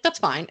like, that's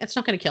fine. It's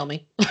not going to kill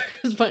me,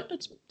 but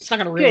it's not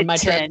going to ruin my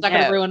trip. It's not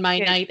going to ruin my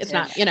night. It's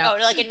not, you know.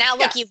 Oh, like, and now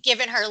look, you've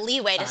given her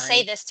leeway to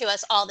say this to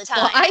us all the time.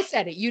 Well, I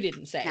said it. You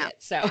didn't say it.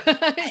 So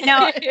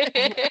no,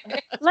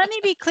 let me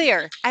be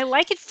clear. I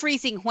like it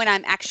freezing when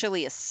I'm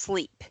actually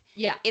asleep.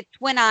 Yeah. It's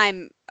when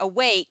I'm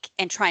awake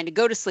and trying to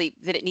go to sleep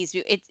that it needs to,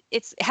 it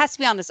has to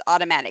be on this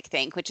automatic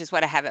thing, which is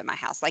what I have at my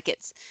house. Like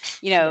it's,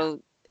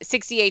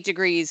 68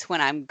 degrees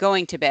when I'm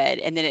going to bed,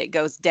 and then it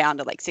goes down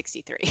to like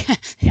 63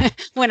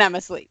 when I'm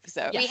asleep.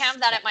 So we have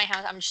that at my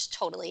house. I'm just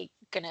totally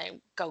gonna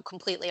go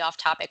completely off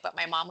topic, but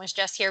my mom was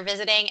just here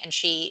visiting, and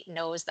she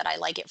knows that I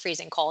like it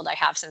freezing cold. I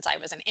have since I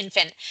was an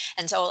infant,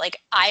 and so like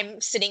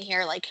I'm sitting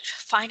here like,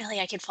 finally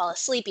I could fall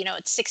asleep.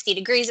 It's 60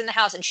 degrees in the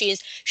house, and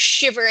she's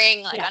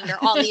shivering like under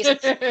all these,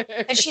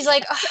 and she's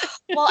like, oh,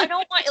 well, I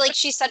don't want, like,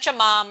 she's such a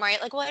mom, right?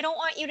 Like, well, I don't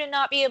want you to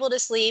not be able to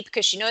sleep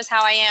because she knows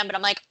how I am. But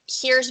I'm like,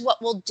 here's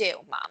what we'll do,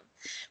 Mom.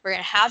 We're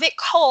gonna have it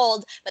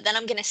cold, but then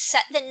I'm gonna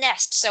set the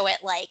nest so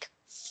at like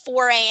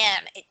 4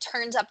 a.m. it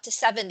turns up to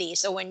 70.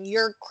 So when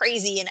you're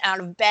crazy and out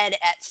of bed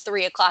at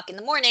 3 o'clock in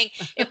the morning,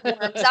 it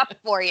warms up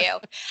for you.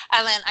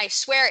 And then I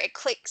swear it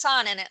clicks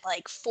on, and at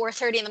like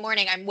 4:30 in the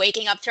morning, I'm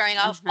waking up, throwing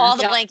off all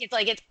the blankets.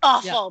 Like, it's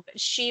awful. But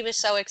she was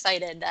so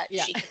excited that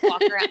she could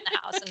walk around the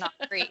house and not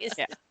freeze.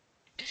 Yeah.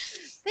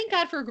 Thank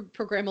God for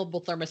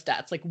programmable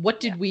thermostats. Like,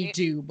 what did we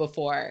do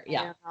before?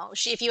 Yeah.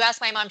 If you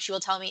ask my mom, she will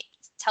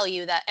tell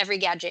you that every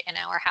gadget in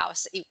our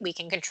house we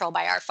can control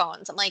by our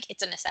phones. I'm like,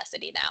 it's a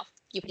necessity now.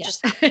 You can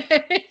just.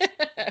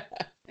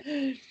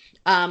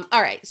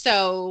 All right.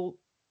 So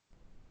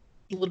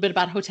a little bit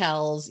about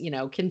hotels,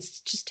 can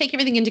just take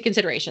everything into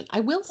consideration.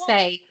 I will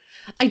say,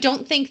 I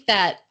don't think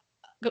that,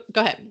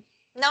 go ahead.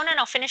 No.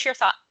 Finish your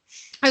thought.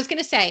 I was going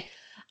to say,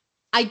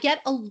 I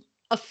get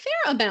a fair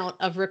amount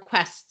of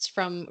requests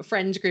from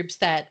friends groups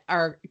that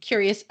are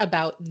curious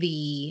about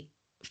the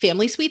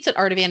family suites at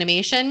Art of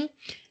Animation.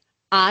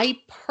 I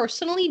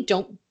personally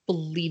don't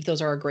believe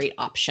those are a great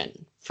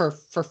option for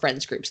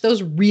friends groups.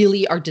 Those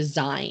really are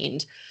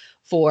designed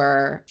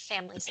for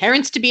families,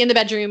 parents to be in the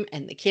bedroom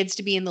and the kids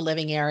to be in the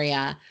living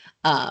area.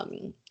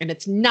 And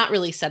it's not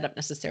really set up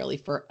necessarily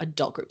for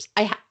adult groups.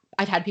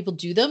 I've had people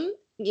do them,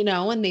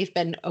 and they've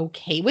been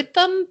okay with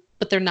them,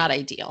 but they're not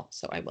ideal.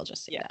 So I will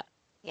just say that.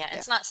 Yeah,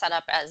 it's not set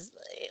up as,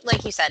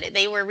 like you said,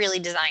 they were really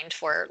designed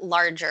for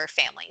larger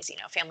families,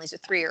 families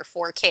with 3 or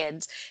 4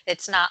 kids.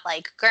 It's not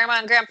like grandma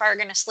and grandpa are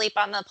going to sleep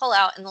on the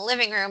pullout in the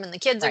living room and the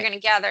kids are going to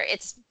gather.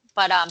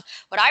 But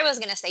what I was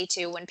going to say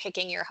too, when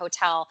picking your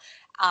hotel,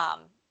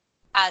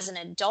 as an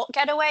adult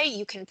getaway,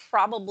 you can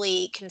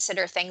probably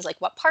consider things like,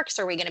 what parks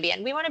are we going to be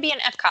in? We want to be in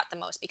Epcot the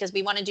most because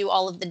we want to do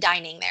all of the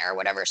dining there or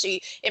whatever. So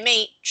it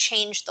may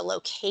change the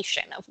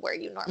location of where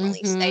you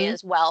normally stay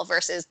as well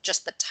versus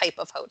just the type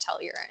of hotel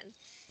you're in.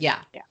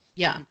 Yeah.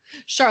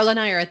 Charlotte and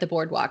I are at the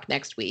Boardwalk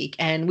next week,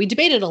 and we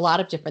debated a lot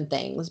of different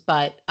things,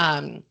 but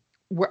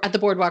we're at the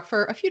Boardwalk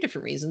for a few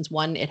different reasons.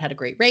 1, it had a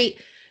great rate.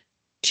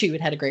 2,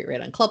 it had a great rate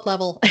on club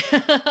level.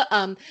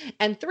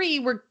 And 3,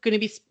 we're going to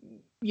be,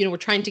 we're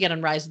trying to get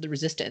on Rise of the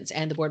Resistance,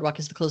 and the Boardwalk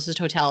is the closest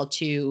hotel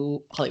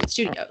to Hollywood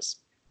Studios.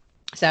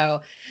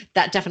 So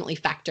that definitely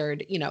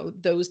factored,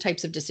 those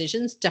types of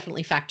decisions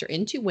definitely factor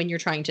into when you're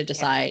trying to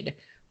decide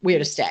where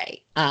to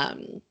stay.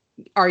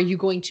 Are you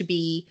going to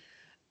be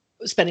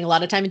spending a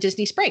lot of time in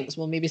Disney Springs?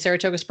 Well, maybe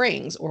Saratoga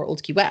Springs or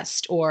Old Key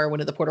West or one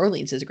of the Port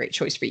Orleans is a great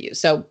choice for you.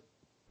 So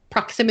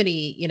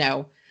proximity,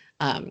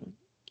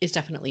 is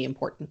definitely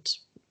important.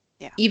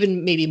 Yeah.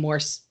 Even maybe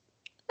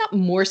not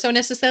more so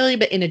necessarily,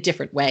 but in a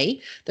different way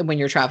than when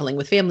you're traveling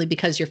with family,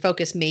 because your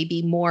focus may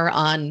be more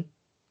on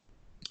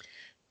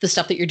the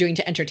stuff that you're doing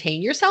to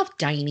entertain yourself,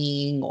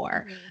 dining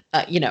or,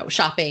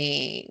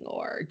 shopping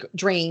or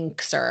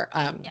drinks or,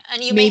 and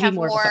you may have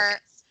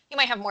you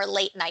might have more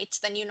late nights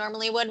than you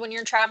normally would when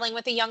you're traveling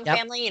with a young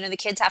family. The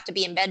kids have to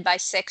be in bed by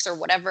 6 or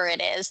whatever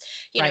it is.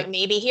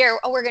 Maybe here,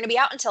 we're going to be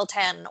out until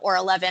 10 or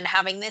 11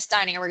 having this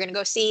dining, or we're going to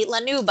go see La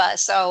Nuba.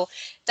 So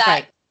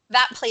that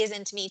plays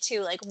into me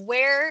too. Like,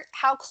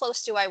 how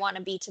close do I want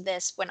to be to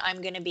this when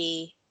I'm going to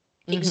be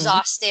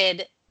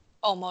exhausted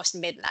almost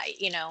midnight,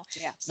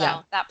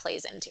 So that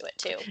plays into it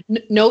too.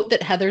 Note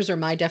that Heather's or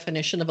my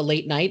definition of a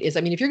late night is,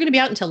 if you're going to be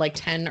out until like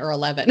 10 or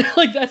 11,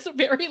 like that's a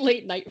very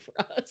late night for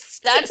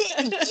us. That's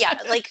it. Yeah.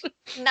 Like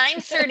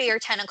 9:30 or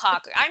 10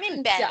 o'clock. I'm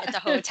in bed at the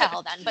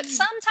hotel then, but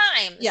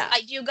sometimes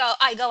I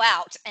go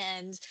out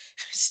and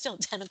still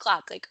 10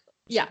 o'clock, like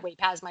way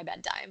past my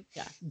bedtime.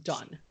 Yeah.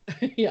 Done.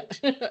 Yeah.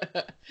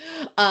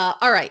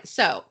 All right.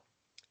 So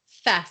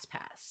Fast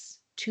Pass,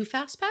 to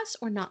Fast Pass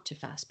or not to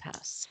Fast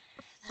Pass?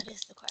 That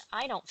is the question.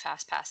 I don't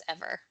Fast Pass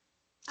ever.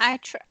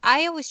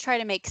 I always try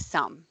to make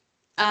some.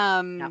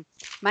 My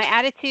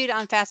attitude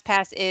on Fast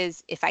Pass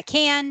is, if I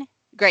can,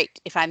 great.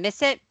 If I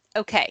miss it,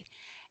 okay.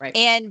 Right.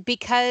 And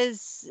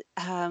because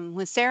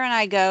when Sarah and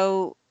I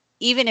go,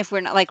 even if we're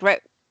not like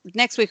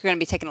next week we're going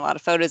to be taking a lot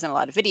of photos and a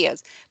lot of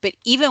videos. But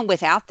even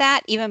without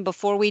that, even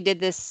before we did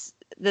this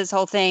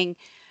whole thing,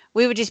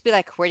 we would just be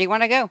like, where do you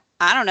want to go?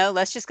 I don't know.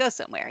 Let's just go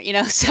somewhere,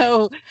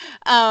 So,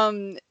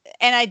 and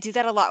I do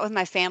that a lot with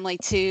my family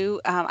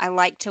too. I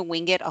like to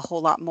wing it a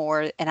whole lot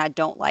more. And I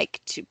don't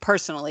like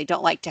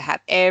to have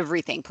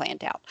everything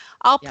planned out.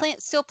 I'll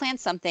still plan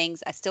some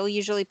things. I still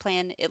usually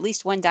plan at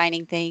least one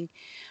dining thing.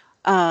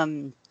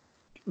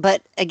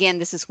 But again,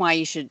 this is why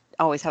you should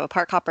always have a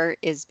park hopper,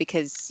 is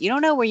because you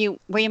don't know where you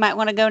might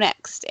want to go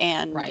next,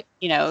 and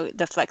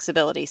the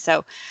flexibility.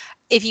 So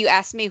if you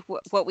ask me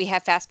what we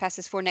have fast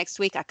passes for next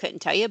week, I couldn't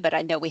tell you, but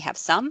I know we have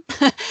some.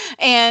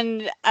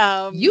 And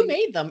you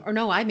made them, or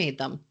no, I made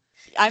them.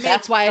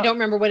 That's why I don't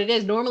remember what it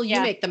is. Normally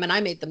you make them, and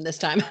I made them this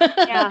time.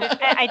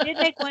 I did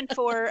make one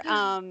for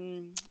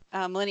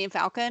Millennium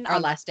Falcon our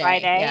on last day.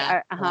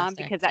 Friday.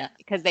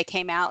 Because they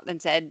came out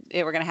and said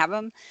they were going to have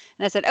them,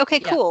 and I said, okay,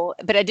 cool,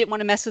 but I didn't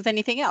want to mess with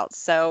anything else.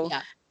 So,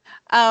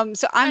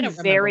 so I'm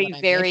very,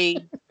 very,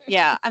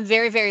 I'm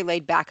very, very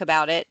laid back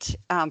about it.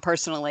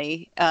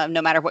 Personally,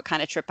 no matter what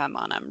kind of trip I'm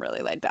on, I'm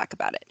really laid back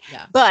about it.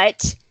 Yeah.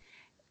 But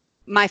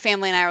my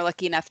family and I are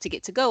lucky enough to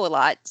get to go a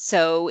lot.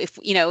 So if,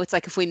 it's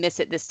like if we miss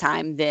it this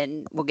time,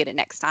 then we'll get it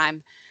next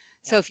time.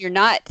 Yeah. So if you're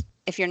not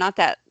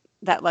that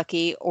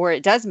lucky, or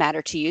it does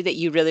matter to you that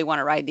you really want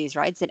to ride these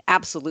rides, then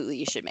absolutely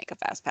you should make a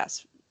fast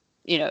pass,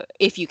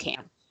 if you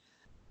can.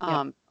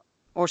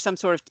 Or some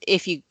sort of,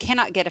 if you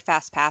cannot get a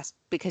fast pass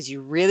because you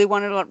really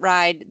want to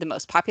ride the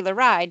most popular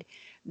ride,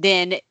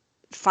 then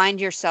find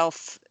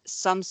yourself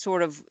some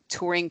sort of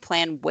touring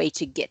plan way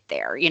to get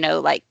there,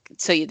 like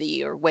so that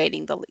you're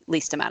waiting the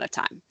least amount of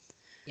time.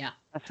 Yeah.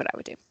 That's what I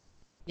would do.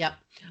 Yep.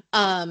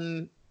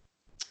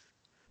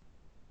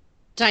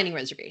 Dining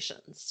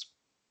reservations.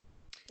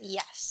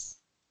 Yes.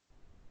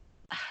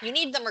 You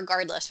need them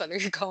regardless whether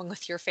you're going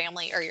with your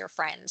family or your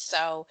friends.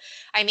 So,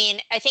 I mean,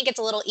 I think it's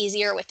a little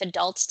easier with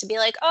adults to be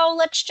like, oh,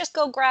 let's just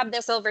go grab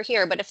this over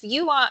here. But if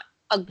you want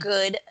a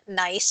good,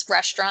 nice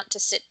restaurant to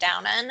sit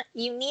down in,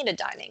 you need a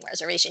dining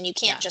reservation. You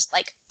can't just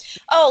like,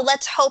 oh,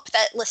 let's hope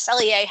that Le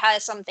Cellier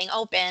has something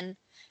open,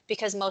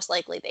 because most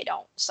likely they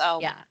don't.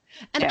 So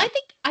and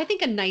I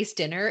think a nice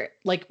dinner,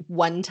 like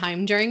one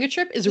time during a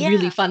trip, is a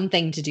really fun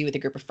thing to do with a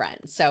group of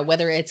friends. So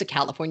whether it's a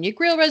California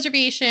Grill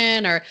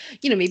reservation, or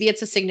maybe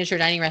it's a signature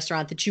dining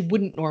restaurant that you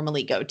wouldn't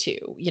normally go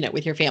to,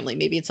 with your family.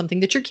 Maybe it's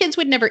something that your kids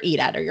would never eat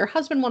at, or your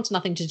husband wants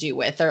nothing to do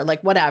with, or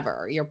like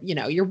whatever,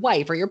 your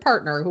wife or your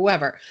partner or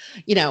whoever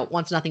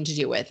wants nothing to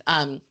do with.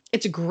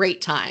 It's a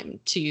great time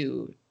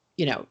to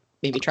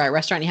maybe try a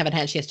restaurant you haven't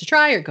had a chance to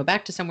try, or go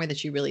back to somewhere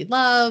that you really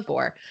love,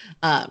 or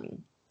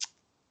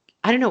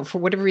I don't know, for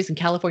whatever reason,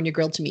 California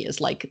Grill to me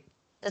is like,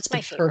 that's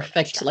my favorite perfect,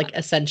 restaurant. like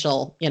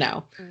essential,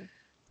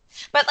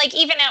 But like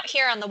even out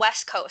here on the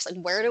West Coast,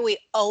 like where do we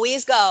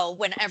always go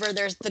whenever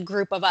there's the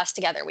group of us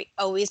together? We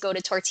always go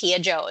to Tortilla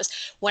Joe's.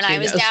 When I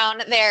was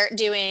down there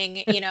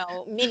doing,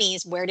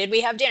 minis, where did we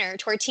have dinner?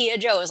 Tortilla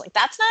Joe's. Like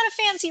that's not a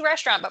fancy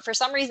restaurant, but for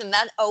some reason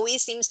that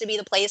always seems to be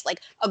the place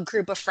like a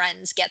group of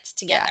friends gets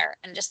together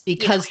and just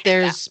because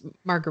there's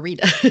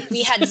margarita.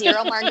 We had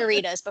 0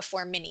 margaritas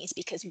before minis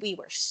because we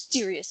were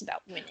serious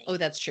about winning. Oh,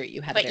 that's true.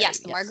 You had but yes,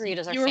 the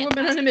margaritas are. You were a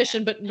woman on a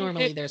mission, but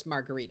normally there's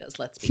margaritas.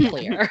 Let's be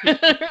clear.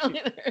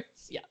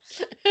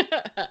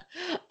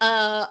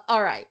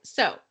 All right.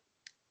 So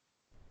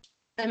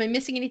am I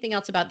missing anything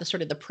else about the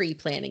sort of the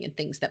pre-planning and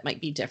things that might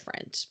be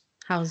different?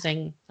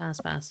 Housing,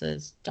 fast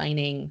passes,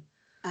 dining.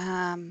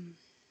 I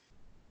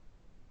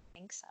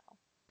think so.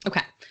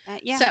 Okay.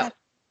 So,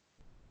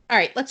 all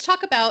right, let's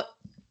talk about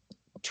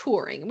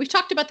touring. We've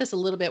talked about this a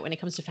little bit when it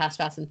comes to fast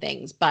pass and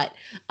things, but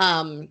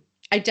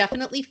I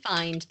definitely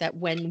find that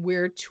when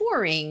we're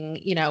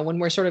touring, when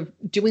we're sort of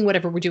doing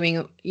whatever we're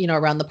doing,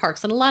 around the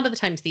parks, and a lot of the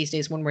times these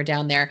days when we're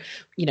down there,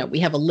 we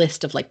have a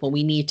list of like, well,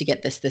 we need to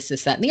get this,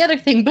 that, and the other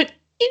thing. But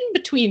in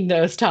between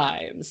those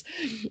times,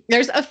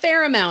 there's a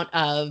fair amount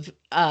of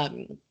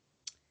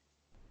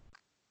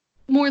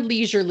more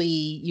leisurely,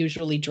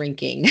 usually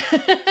drinking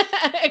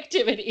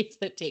activities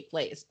that take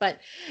place. But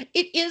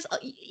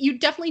you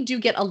definitely do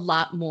get a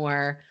lot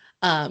more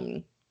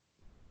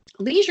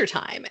leisure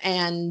time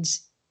and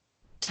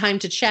time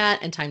to chat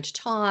and time to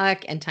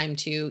talk and time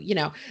to,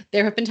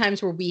 there have been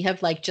times where we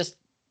have like just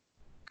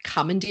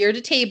commandeered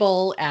a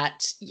table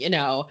at,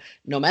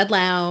 Nomad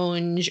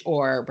Lounge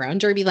or Brown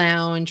Derby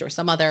Lounge or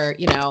some other,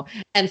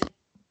 and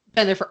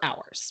been there for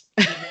hours.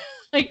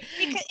 Like,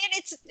 and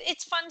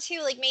it's fun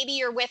too. Like maybe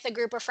you're with a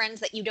group of friends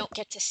that you don't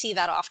get to see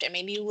that often.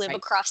 Maybe you live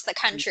across the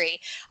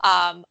country,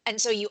 and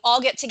so you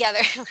all get together.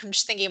 I'm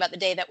just thinking about the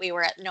day that we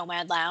were at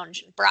Nomad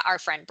Lounge. Our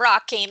friend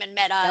Brock came and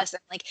met us,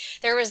 and like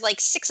there was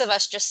like 6 of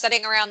us just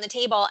sitting around the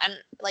table. And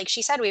like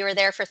she said, we were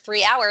there for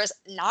 3 hours,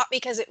 not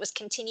because it was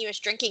continuous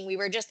drinking. We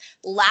were just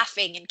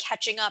laughing and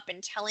catching up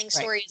and telling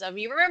stories of,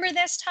 you remember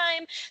this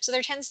time? So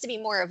there tends to be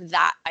more of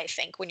that, I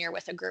think, when you're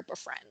with a group of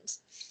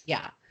friends.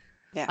 Yeah.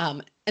 Yeah.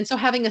 And so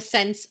having a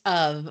sense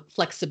of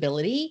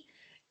flexibility,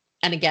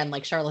 and again,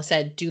 like Charla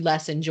said, do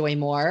less, enjoy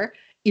more,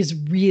 is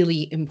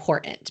really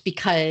important,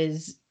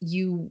 because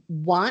you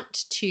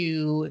want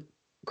to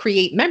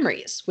create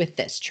memories with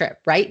this trip,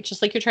 right?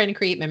 Just like you're trying to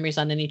create memories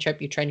on any trip,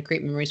 you're trying to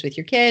create memories with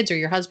your kids or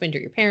your husband or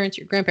your parents,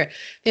 your grandparents,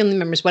 family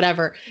members,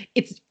 whatever.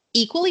 It's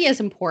equally as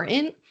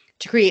important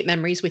to create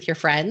memories with your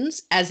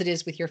friends as it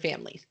is with your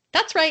family.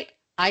 That's right.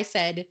 I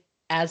said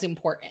as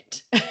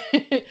important.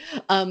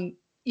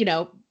 You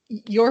know,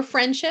 your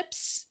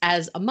friendships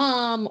as a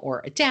mom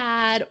or a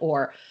dad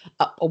or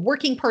a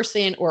working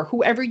person or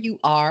whoever you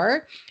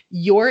are,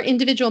 your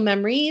individual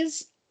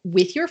memories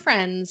with your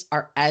friends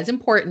are as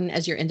important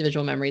as your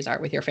individual memories are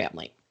with your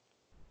family.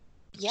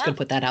 Just gonna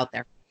put that out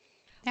there.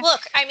 Yeah.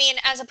 Look, I mean,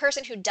 as a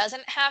person who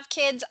doesn't have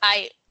kids,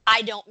 I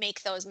don't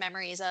make those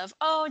memories of,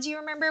 oh, do you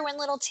remember when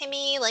little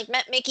Timmy like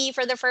met Mickey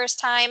for the first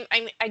time?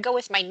 I go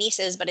with my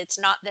nieces, but it's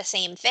not the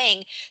same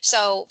thing.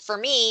 So for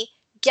me,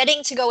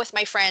 getting to go with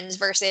my friends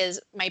versus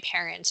my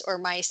parents or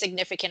my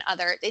significant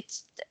other,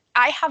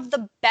 I have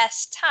the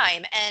best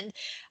time. And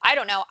I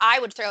don't know, I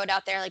would throw it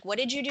out there like, what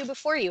did you do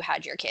before you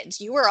had your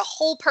kids? You were a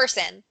whole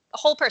person.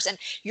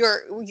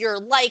 Your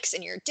likes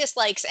and your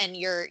dislikes and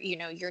your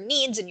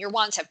needs and your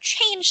wants have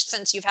changed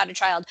since you've had a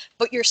child,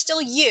 but you're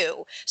still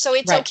you. So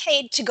it's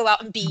okay to go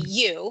out and be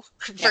you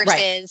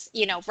versus,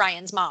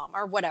 Ryan's mom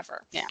or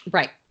whatever. Yeah.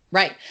 Right.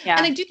 Yeah.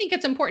 And I do think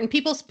it's important.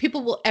 People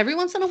will every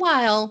once in a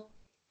while,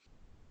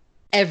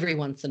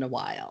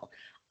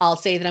 I'll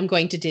say that I'm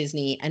going to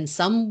Disney and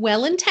some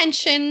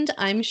well-intentioned,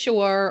 I'm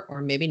sure,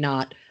 or maybe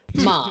not,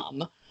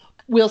 mom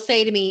will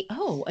say to me,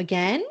 "Oh,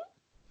 again?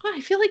 Oh,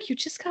 I feel like you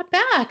just got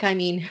back. I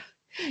mean,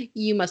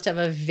 you must have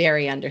a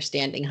very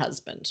understanding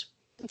husband."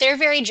 They're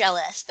very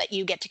jealous that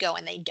you get to go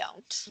and they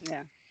don't.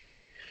 Yeah.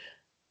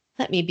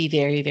 Let me be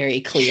very, very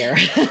clear.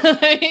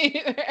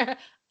 I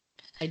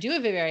do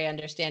have a very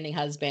understanding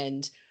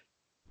husband,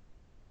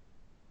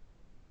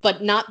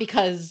 but not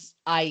because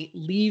I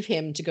leave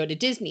him to go to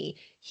Disney.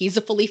 He's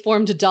a fully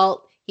formed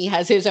adult. He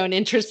has his own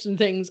interests and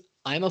things.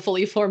 I'm a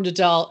fully formed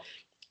adult.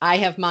 I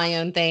have my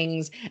own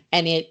things,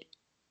 and it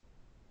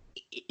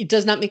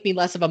does not make me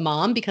less of a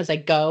mom because I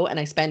go and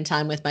I spend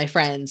time with my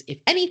friends. If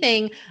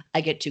anything,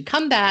 I get to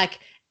come back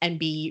and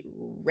be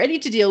ready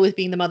to deal with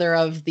being the mother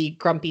of the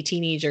grumpy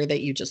teenager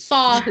that you just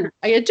saw, who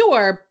I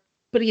adore,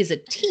 but he is a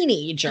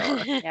teenager.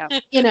 Yeah.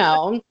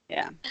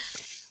 Yeah.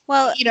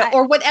 Well,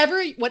 or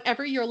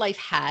whatever your life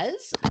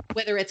has,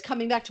 whether it's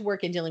coming back to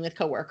work and dealing with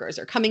coworkers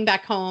or coming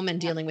back home and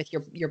dealing with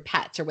your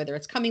pets, or whether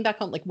it's coming back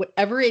home, like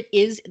whatever it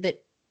is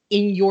that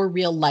in your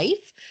real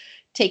life,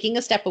 taking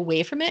a step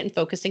away from it and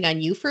focusing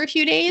on you for a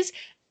few days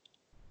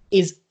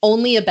is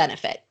only a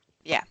benefit.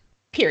 Yeah.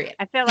 Period.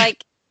 I feel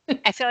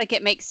like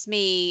it makes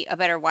me a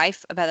better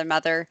wife, a better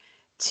mother,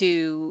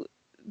 to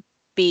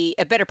be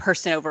a better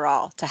person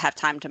overall, to have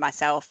time to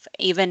myself.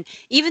 Even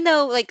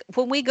though, like,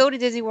 when we go to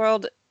Disney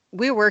World,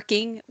 we're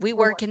working, we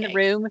work in the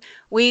room,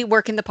 we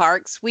work in the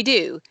parks, we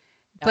do,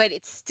 but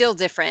it's still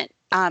different.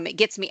 It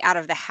gets me out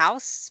of the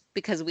house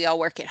because we all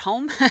work at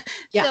home.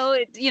 So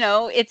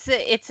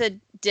it's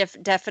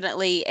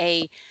definitely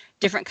a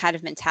different kind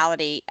of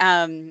mentality.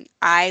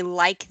 I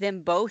like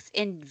them both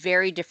in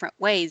very different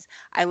ways.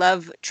 I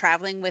love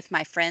traveling with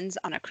my friends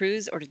on a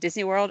cruise or to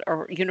Disney World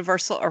or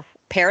Universal or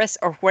Paris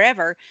or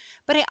wherever.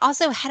 But I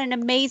also had an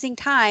amazing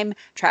time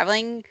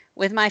traveling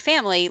with my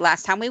family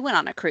last time we went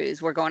on a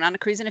cruise. We're going on a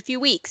cruise in a few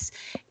weeks.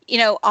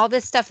 All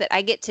this stuff that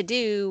I get to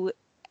do.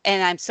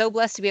 And I'm so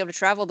blessed to be able to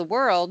travel the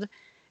world.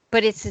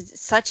 But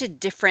it's such a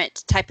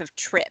different type of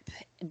trip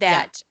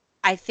that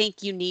I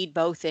think you need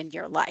both in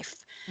your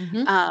life.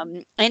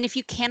 Mm-hmm. And if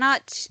you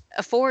cannot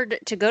afford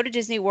to go to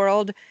Disney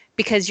World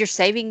because you're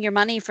saving your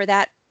money for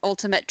that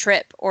ultimate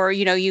trip, or,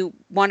 you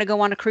want to go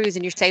on a cruise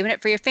and you're saving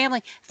it for your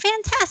family,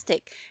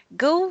 fantastic.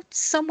 Go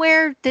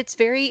somewhere that's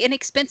very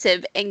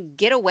inexpensive and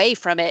get away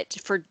from it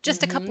for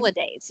just a couple of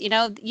days.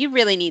 You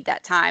really need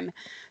that time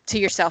to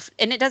yourself.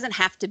 And it doesn't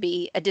have to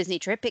be a Disney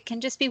trip. It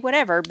can just be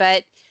whatever,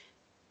 but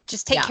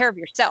just take care of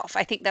yourself.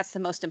 I think that's the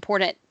most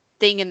important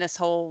thing in this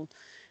whole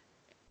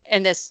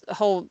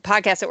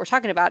podcast that we're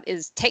talking about,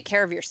 is take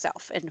care of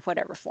yourself in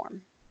whatever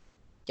form.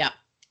 Yeah,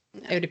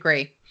 I would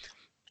agree.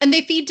 And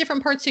they feed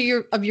different parts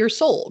of your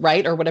soul,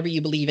 right? Or whatever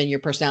you believe in, your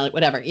personality,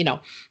 whatever,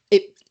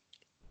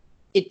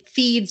 it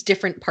feeds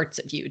different parts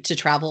of you to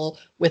travel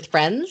with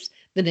friends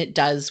than it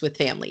does with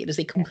family. It is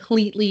a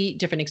completely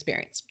different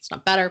experience. It's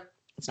not better.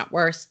 It's not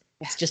worse.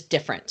 It's just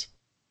different.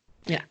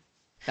 Yeah.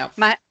 So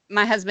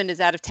my husband is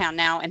out of town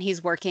now and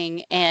he's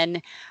working,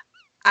 and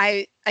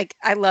I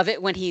love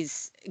it when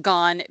he's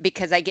gone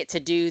because I get to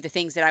do the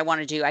things that I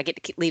want to do. I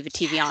get to leave the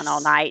TV on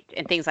all night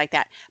and things like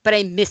that. But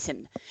I miss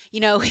him.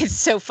 It's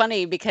so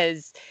funny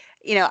because,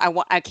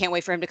 I can't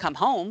wait for him to come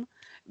home.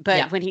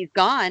 But when he's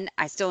gone,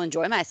 I still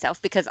enjoy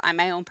myself because I'm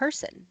my own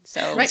person.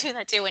 So I do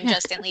that too. When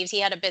Justin leaves, he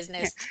had a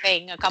business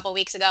thing a couple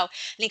weeks ago, and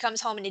he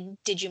comes home and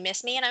did you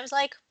miss me? And I was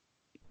like,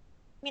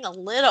 I mean, a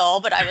little,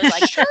 but I was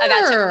like, sure. I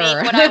got to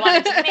make what I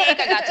wanted to make.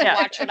 I got to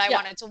watch what I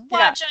wanted to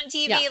watch on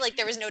TV. Yeah. Like,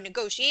 there was no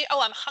negotiate.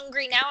 Oh, I'm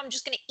hungry now. I'm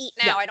just going to eat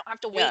now. I don't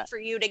have to wait for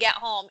you to get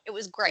home. It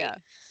was great.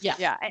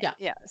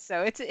 Yeah.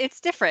 So it's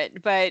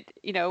different, but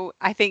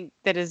I think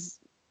that is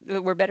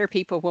we're better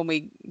people when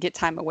we get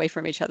time away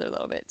from each other a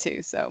little bit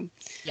too. So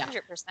Yeah.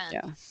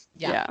 100%.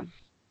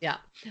 Yeah.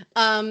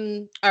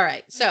 All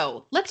right.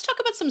 So let's talk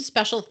about some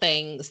special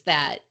things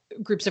that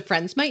groups of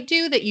friends might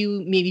do that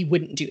you maybe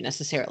wouldn't do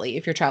necessarily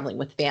if you're traveling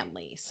with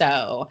family.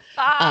 So,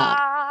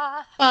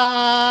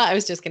 I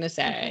was just going to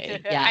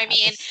say, yeah. I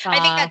mean, I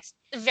think that's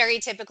very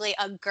typically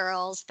a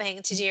girl's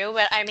thing to do,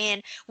 but I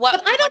mean, what?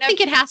 But I don't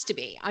think it has to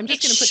be. I'm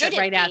just going to put that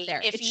right out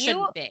there. If it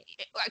shouldn't be.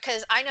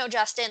 Because I know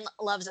Justin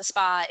loves a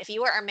spa. If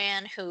you are a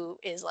man who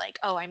is like,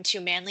 oh, I'm too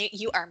manly,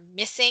 you are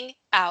missing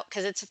out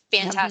because it's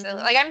fantastic.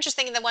 Like, I'm just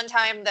thinking the one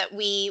time that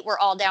we were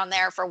all down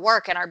there for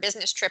work and our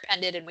business trip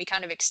ended and we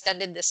kind of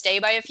extended the stay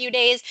by a few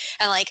days,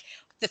 and like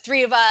the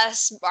three of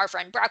us, our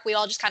friend Brock, we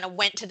all just kind of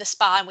went to the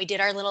spa and we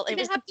did our little. I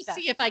have to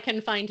see if I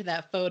can find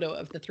that photo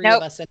of the three Nope.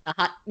 of us in the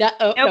hot. No,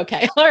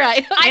 okay, all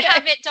right. I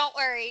have it. Don't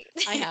worry.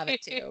 I have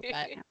it too,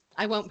 but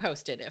I won't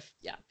post it if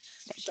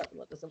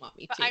Charlotte doesn't want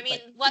me to. I mean,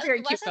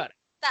 wasn't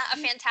that a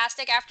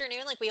fantastic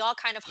afternoon? Like, we all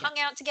kind of hung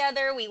out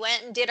together. We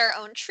went and did our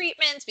own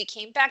treatments. We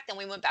came back, then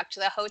we went back to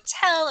the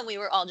hotel, and we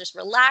were all just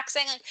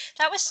relaxing. Like,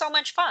 that was so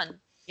much fun.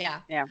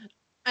 Yeah. Yeah.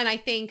 And I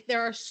think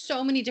there are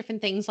so many different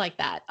things like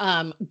that.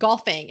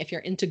 Golfing, if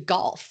you're into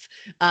golf,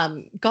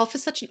 golf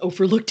is such an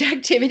overlooked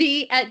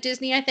activity at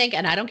Disney, I think.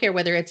 And I don't care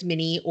whether it's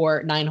mini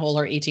or 9-hole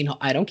or 18-hole.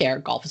 I don't care.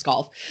 Golf is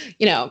golf.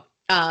 You know,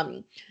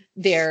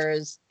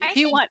 there's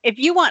if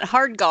you want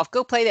hard golf,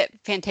 go play that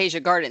Fantasia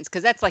Gardens,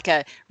 because that's like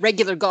a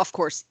regular golf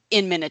course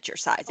in miniature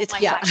size. It's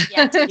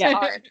it's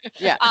hard.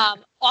 Yeah.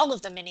 All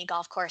of the mini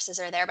golf courses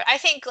are there, but I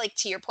think, like,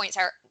 to your point,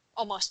 Sarah,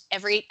 almost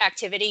every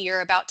activity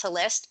you're about to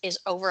list is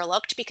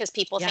overlooked because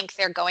people think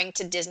they're going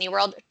to Disney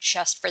World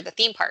just for the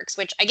theme parks,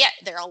 which I get.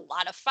 They're a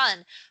lot of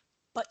fun,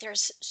 but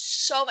there's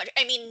so much.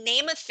 I mean,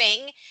 name a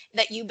thing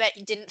that you bet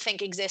you didn't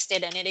think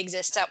existed and it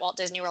exists at Walt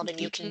Disney World and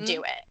you can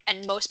do it.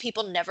 And most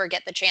people never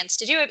get the chance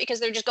to do it because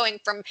they're just going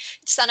from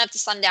sun up to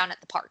sundown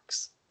at the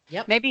parks.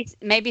 Yep.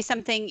 Maybe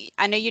something,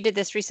 I know you did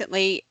this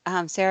recently,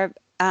 Sarah,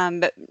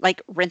 but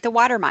like rent the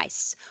water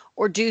mice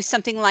or do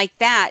something like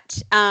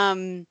that.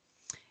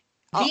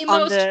 The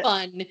most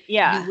fun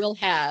you will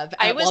have.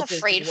 I was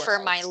afraid for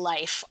my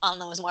life on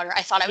those water.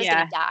 I thought I was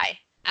going to die.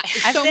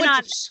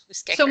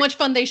 So much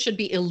fun. They should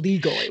be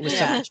illegal. It was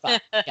so much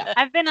fun. Yeah.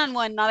 I've been on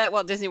one, not at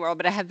Walt Disney World,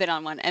 but I have been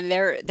on one, and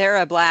they're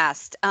a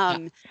blast.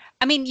 I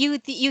mean, you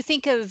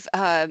think of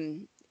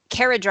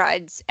carriage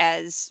rides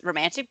as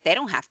romantic. They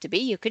don't have to be.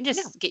 You can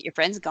just get your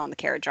friends and go on the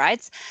carriage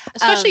rides,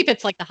 especially if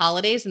it's like the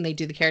holidays and they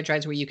do the carriage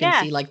rides where you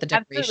can see like the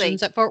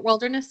decorations at Fort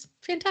Wilderness.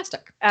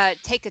 Fantastic.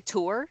 Take a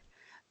tour.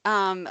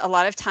 A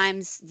lot of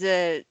times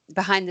the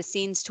behind the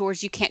scenes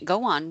tours you can't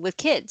go on with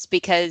kids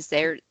because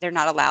they're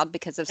not allowed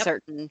because of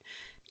certain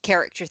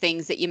character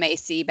things that you may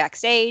see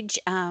backstage.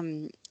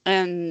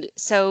 And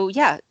so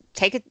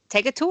take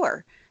a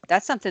tour.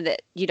 That's something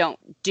that you don't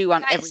do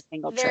on every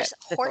single trip. There's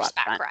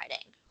horseback riding.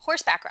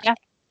 Yeah.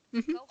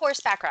 Mm-hmm. Go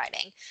horseback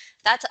riding.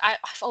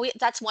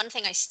 That's one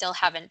thing I still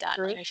haven't done.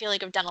 Like, I feel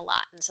like I've done a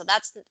lot, and so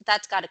that's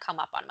got to come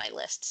up on my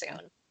list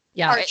soon.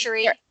 Yeah.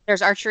 Archery.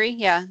 There's archery.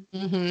 Yeah.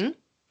 Mm-hmm.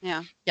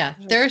 Yeah.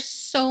 There's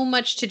so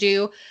much to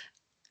do.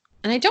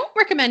 And I don't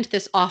recommend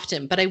this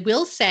often, but I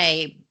will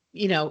say,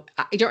 I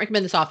don't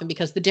recommend this often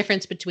because the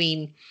difference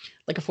between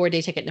like a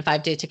 4-day ticket and a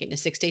 5-day ticket and a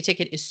 6-day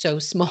ticket is so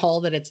small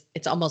that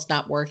it's almost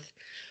not worth.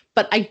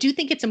 But I do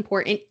think it's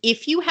important,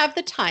 if you have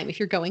the time, if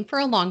you're going for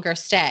a longer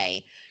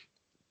stay,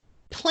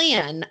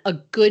 plan a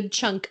good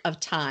chunk of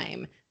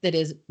time that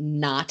is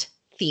not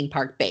theme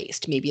park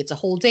based. Maybe it's a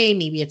whole day,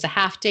 maybe it's a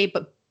half day,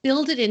 but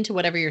build it into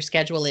whatever your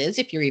schedule is,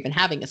 if you're even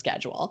having a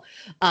schedule.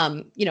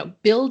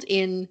 Build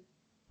in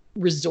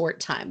resort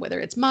time,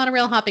 whether it's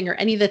monorail hopping or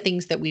any of the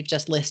things that we've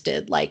just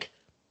listed, like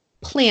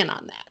plan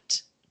on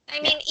that. I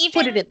mean, even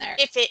put it in there.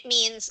 If it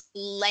means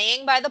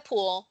laying by the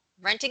pool,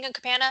 renting a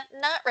cabana,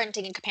 not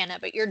renting a cabana,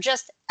 but you're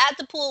just at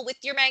the pool with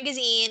your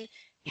magazine,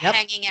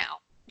 hanging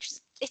out.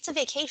 It's a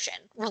vacation.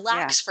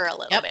 Relax for a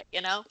little bit,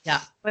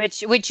 Yeah.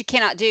 Which you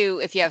cannot do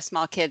if you have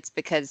small kids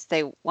because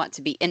they want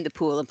to be in the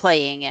pool and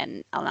playing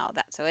and all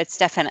that. So it's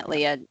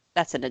definitely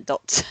that's an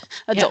adult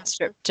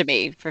trip to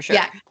me for sure.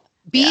 Yeah.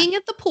 Being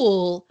at the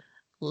pool,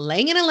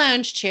 laying in a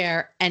lounge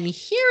chair and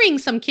hearing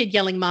some kid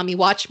yelling, "Mommy,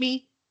 watch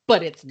me,"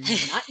 but it's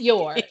not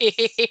yours.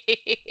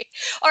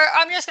 Or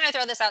I'm just going to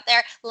throw this out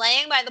there,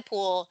 laying by the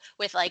pool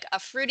with like a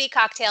fruity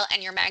cocktail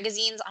and your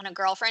magazines on a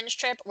girlfriend's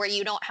trip where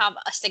you don't have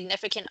a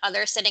significant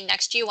other sitting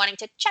next to you wanting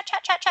to chat.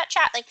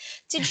 Like,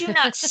 did you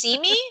not see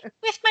me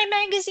with my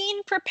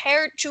magazine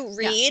prepared to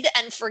read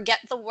and forget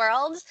the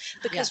world?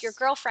 Because your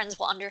girlfriends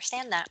will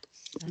understand that.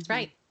 That's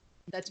right.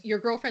 That's your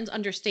girlfriends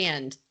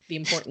understand the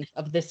importance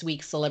of this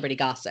week's celebrity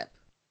gossip.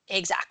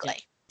 Exactly.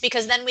 Yeah.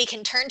 Because then we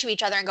can turn to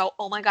each other and go,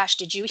 "Oh my gosh,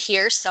 did you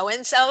hear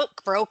so-and-so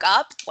broke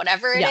up?"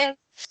 Whatever it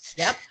is.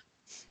 Yep.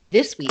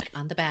 This week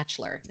on The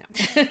Bachelor. No.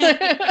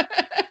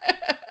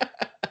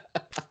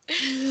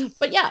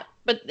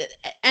 But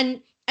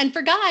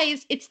for guys,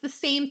 guys, it's the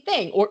same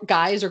thing. Or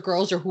guys or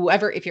girls or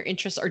whoever, if your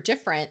interests are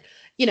different,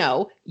 you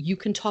know, you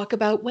can talk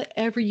about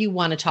whatever you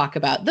want to talk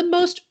about. The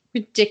most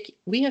ridiculous.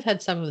 We have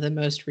had some of the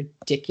most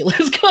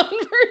ridiculous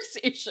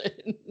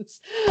conversations,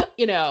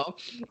 you know,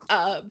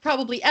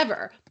 probably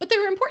ever, but they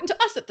were important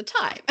to us at the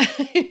time,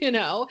 you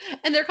know,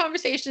 and they're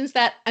conversations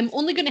that I'm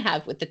only going to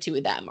have with the two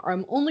of them, or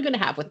I'm only going to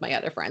have with my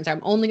other friends, or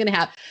I'm only going to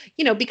have,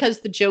 you know, because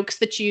the jokes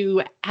that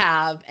you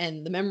have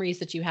and the memories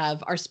that you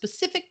have are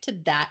specific to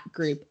that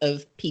group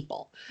of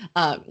people.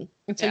 And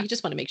so you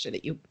just want to make sure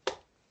that you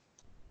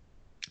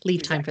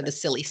leave time for the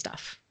silly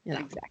stuff. You know?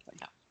 Exactly.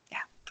 Yeah.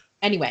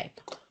 Anyway,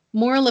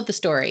 moral of the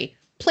story,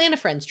 plan a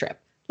friends trip.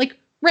 Like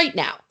right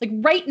now,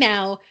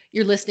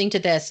 you're listening to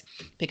this,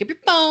 pick up your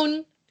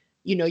phone.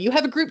 You know, you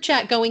have a group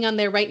chat going on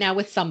there right now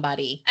with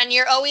somebody. And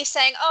you're always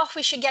saying, oh,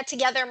 we should get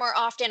together more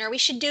often, or we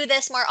should do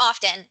this more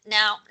often.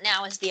 Now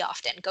is the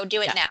often. Go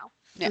do it now.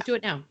 Go do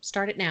it now.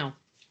 Start it now.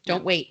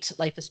 Don't wait.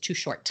 Life is too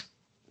short.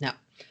 No.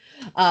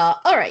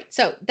 All right.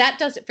 So that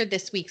does it for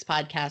this week's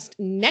podcast.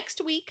 Next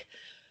week,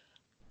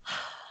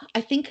 I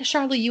think,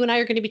 Charlotte, you and I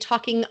are going to be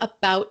talking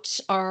about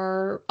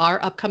our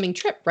upcoming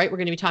trip, right? We're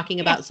going to be talking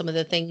about some of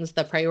the things,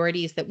 the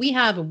priorities that we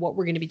have and what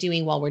we're going to be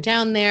doing while we're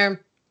down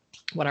there,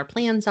 what our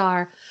plans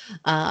are.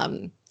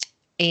 And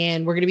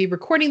we're going to be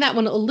recording that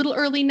one a little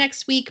early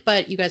next week,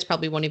 but you guys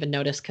probably won't even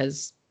notice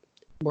because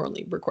we're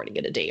only recording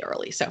it a day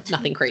early. So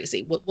nothing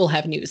crazy. We'll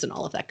have news and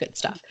all of that good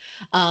stuff.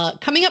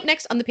 Coming up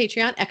next on the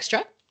Patreon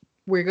Extra,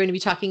 we're going to be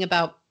talking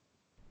about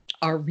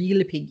our real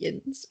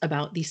opinions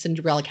about the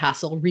Cinderella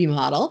Castle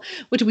remodel.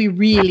 What do we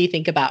really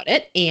think about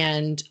it?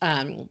 And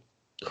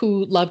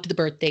who loved the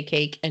birthday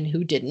cake and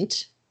who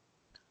didn't?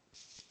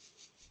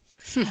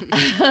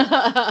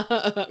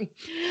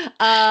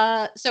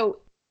 So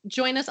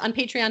join us on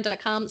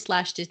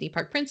patreon.com/Disney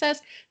Park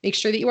Princess. Make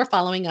sure that you are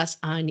following us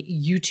on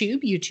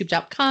YouTube,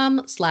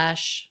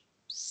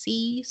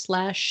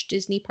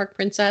 youtube.com/C/Disney Park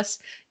Princess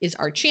is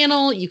our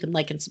channel. You can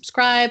like and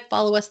subscribe,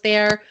 follow us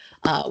there.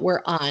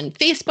 We're on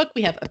Facebook.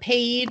 We have a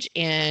page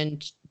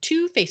and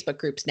 2 Facebook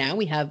groups now.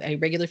 We have a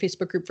regular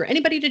Facebook group for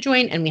anybody to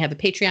join, and we have a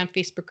Patreon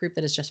Facebook group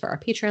that is just for our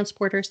Patreon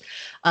supporters.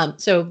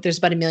 So there's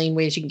about a million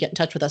ways you can get in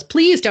touch with us.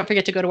 Please don't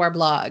forget to go to our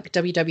blog,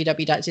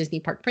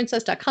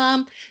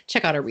 www.disneyparkprincess.com.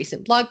 Check out our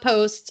recent blog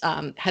posts.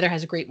 Heather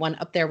has a great one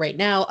up there right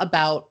now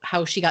about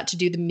how she got to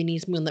do the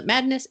Minnie's Moonlit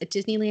Madness at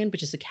Disneyland,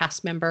 which is a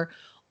cast member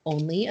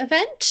only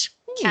event.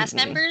 Cast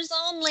members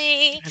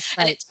only. That's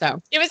right.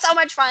 So it was so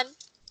much fun.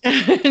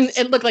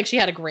 It looked like she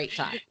had a great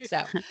time.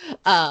 So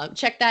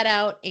check that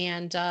out,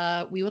 and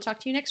we will talk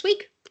to you next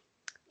week.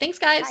 Thanks,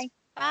 guys. Bye.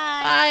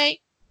 Bye. Bye.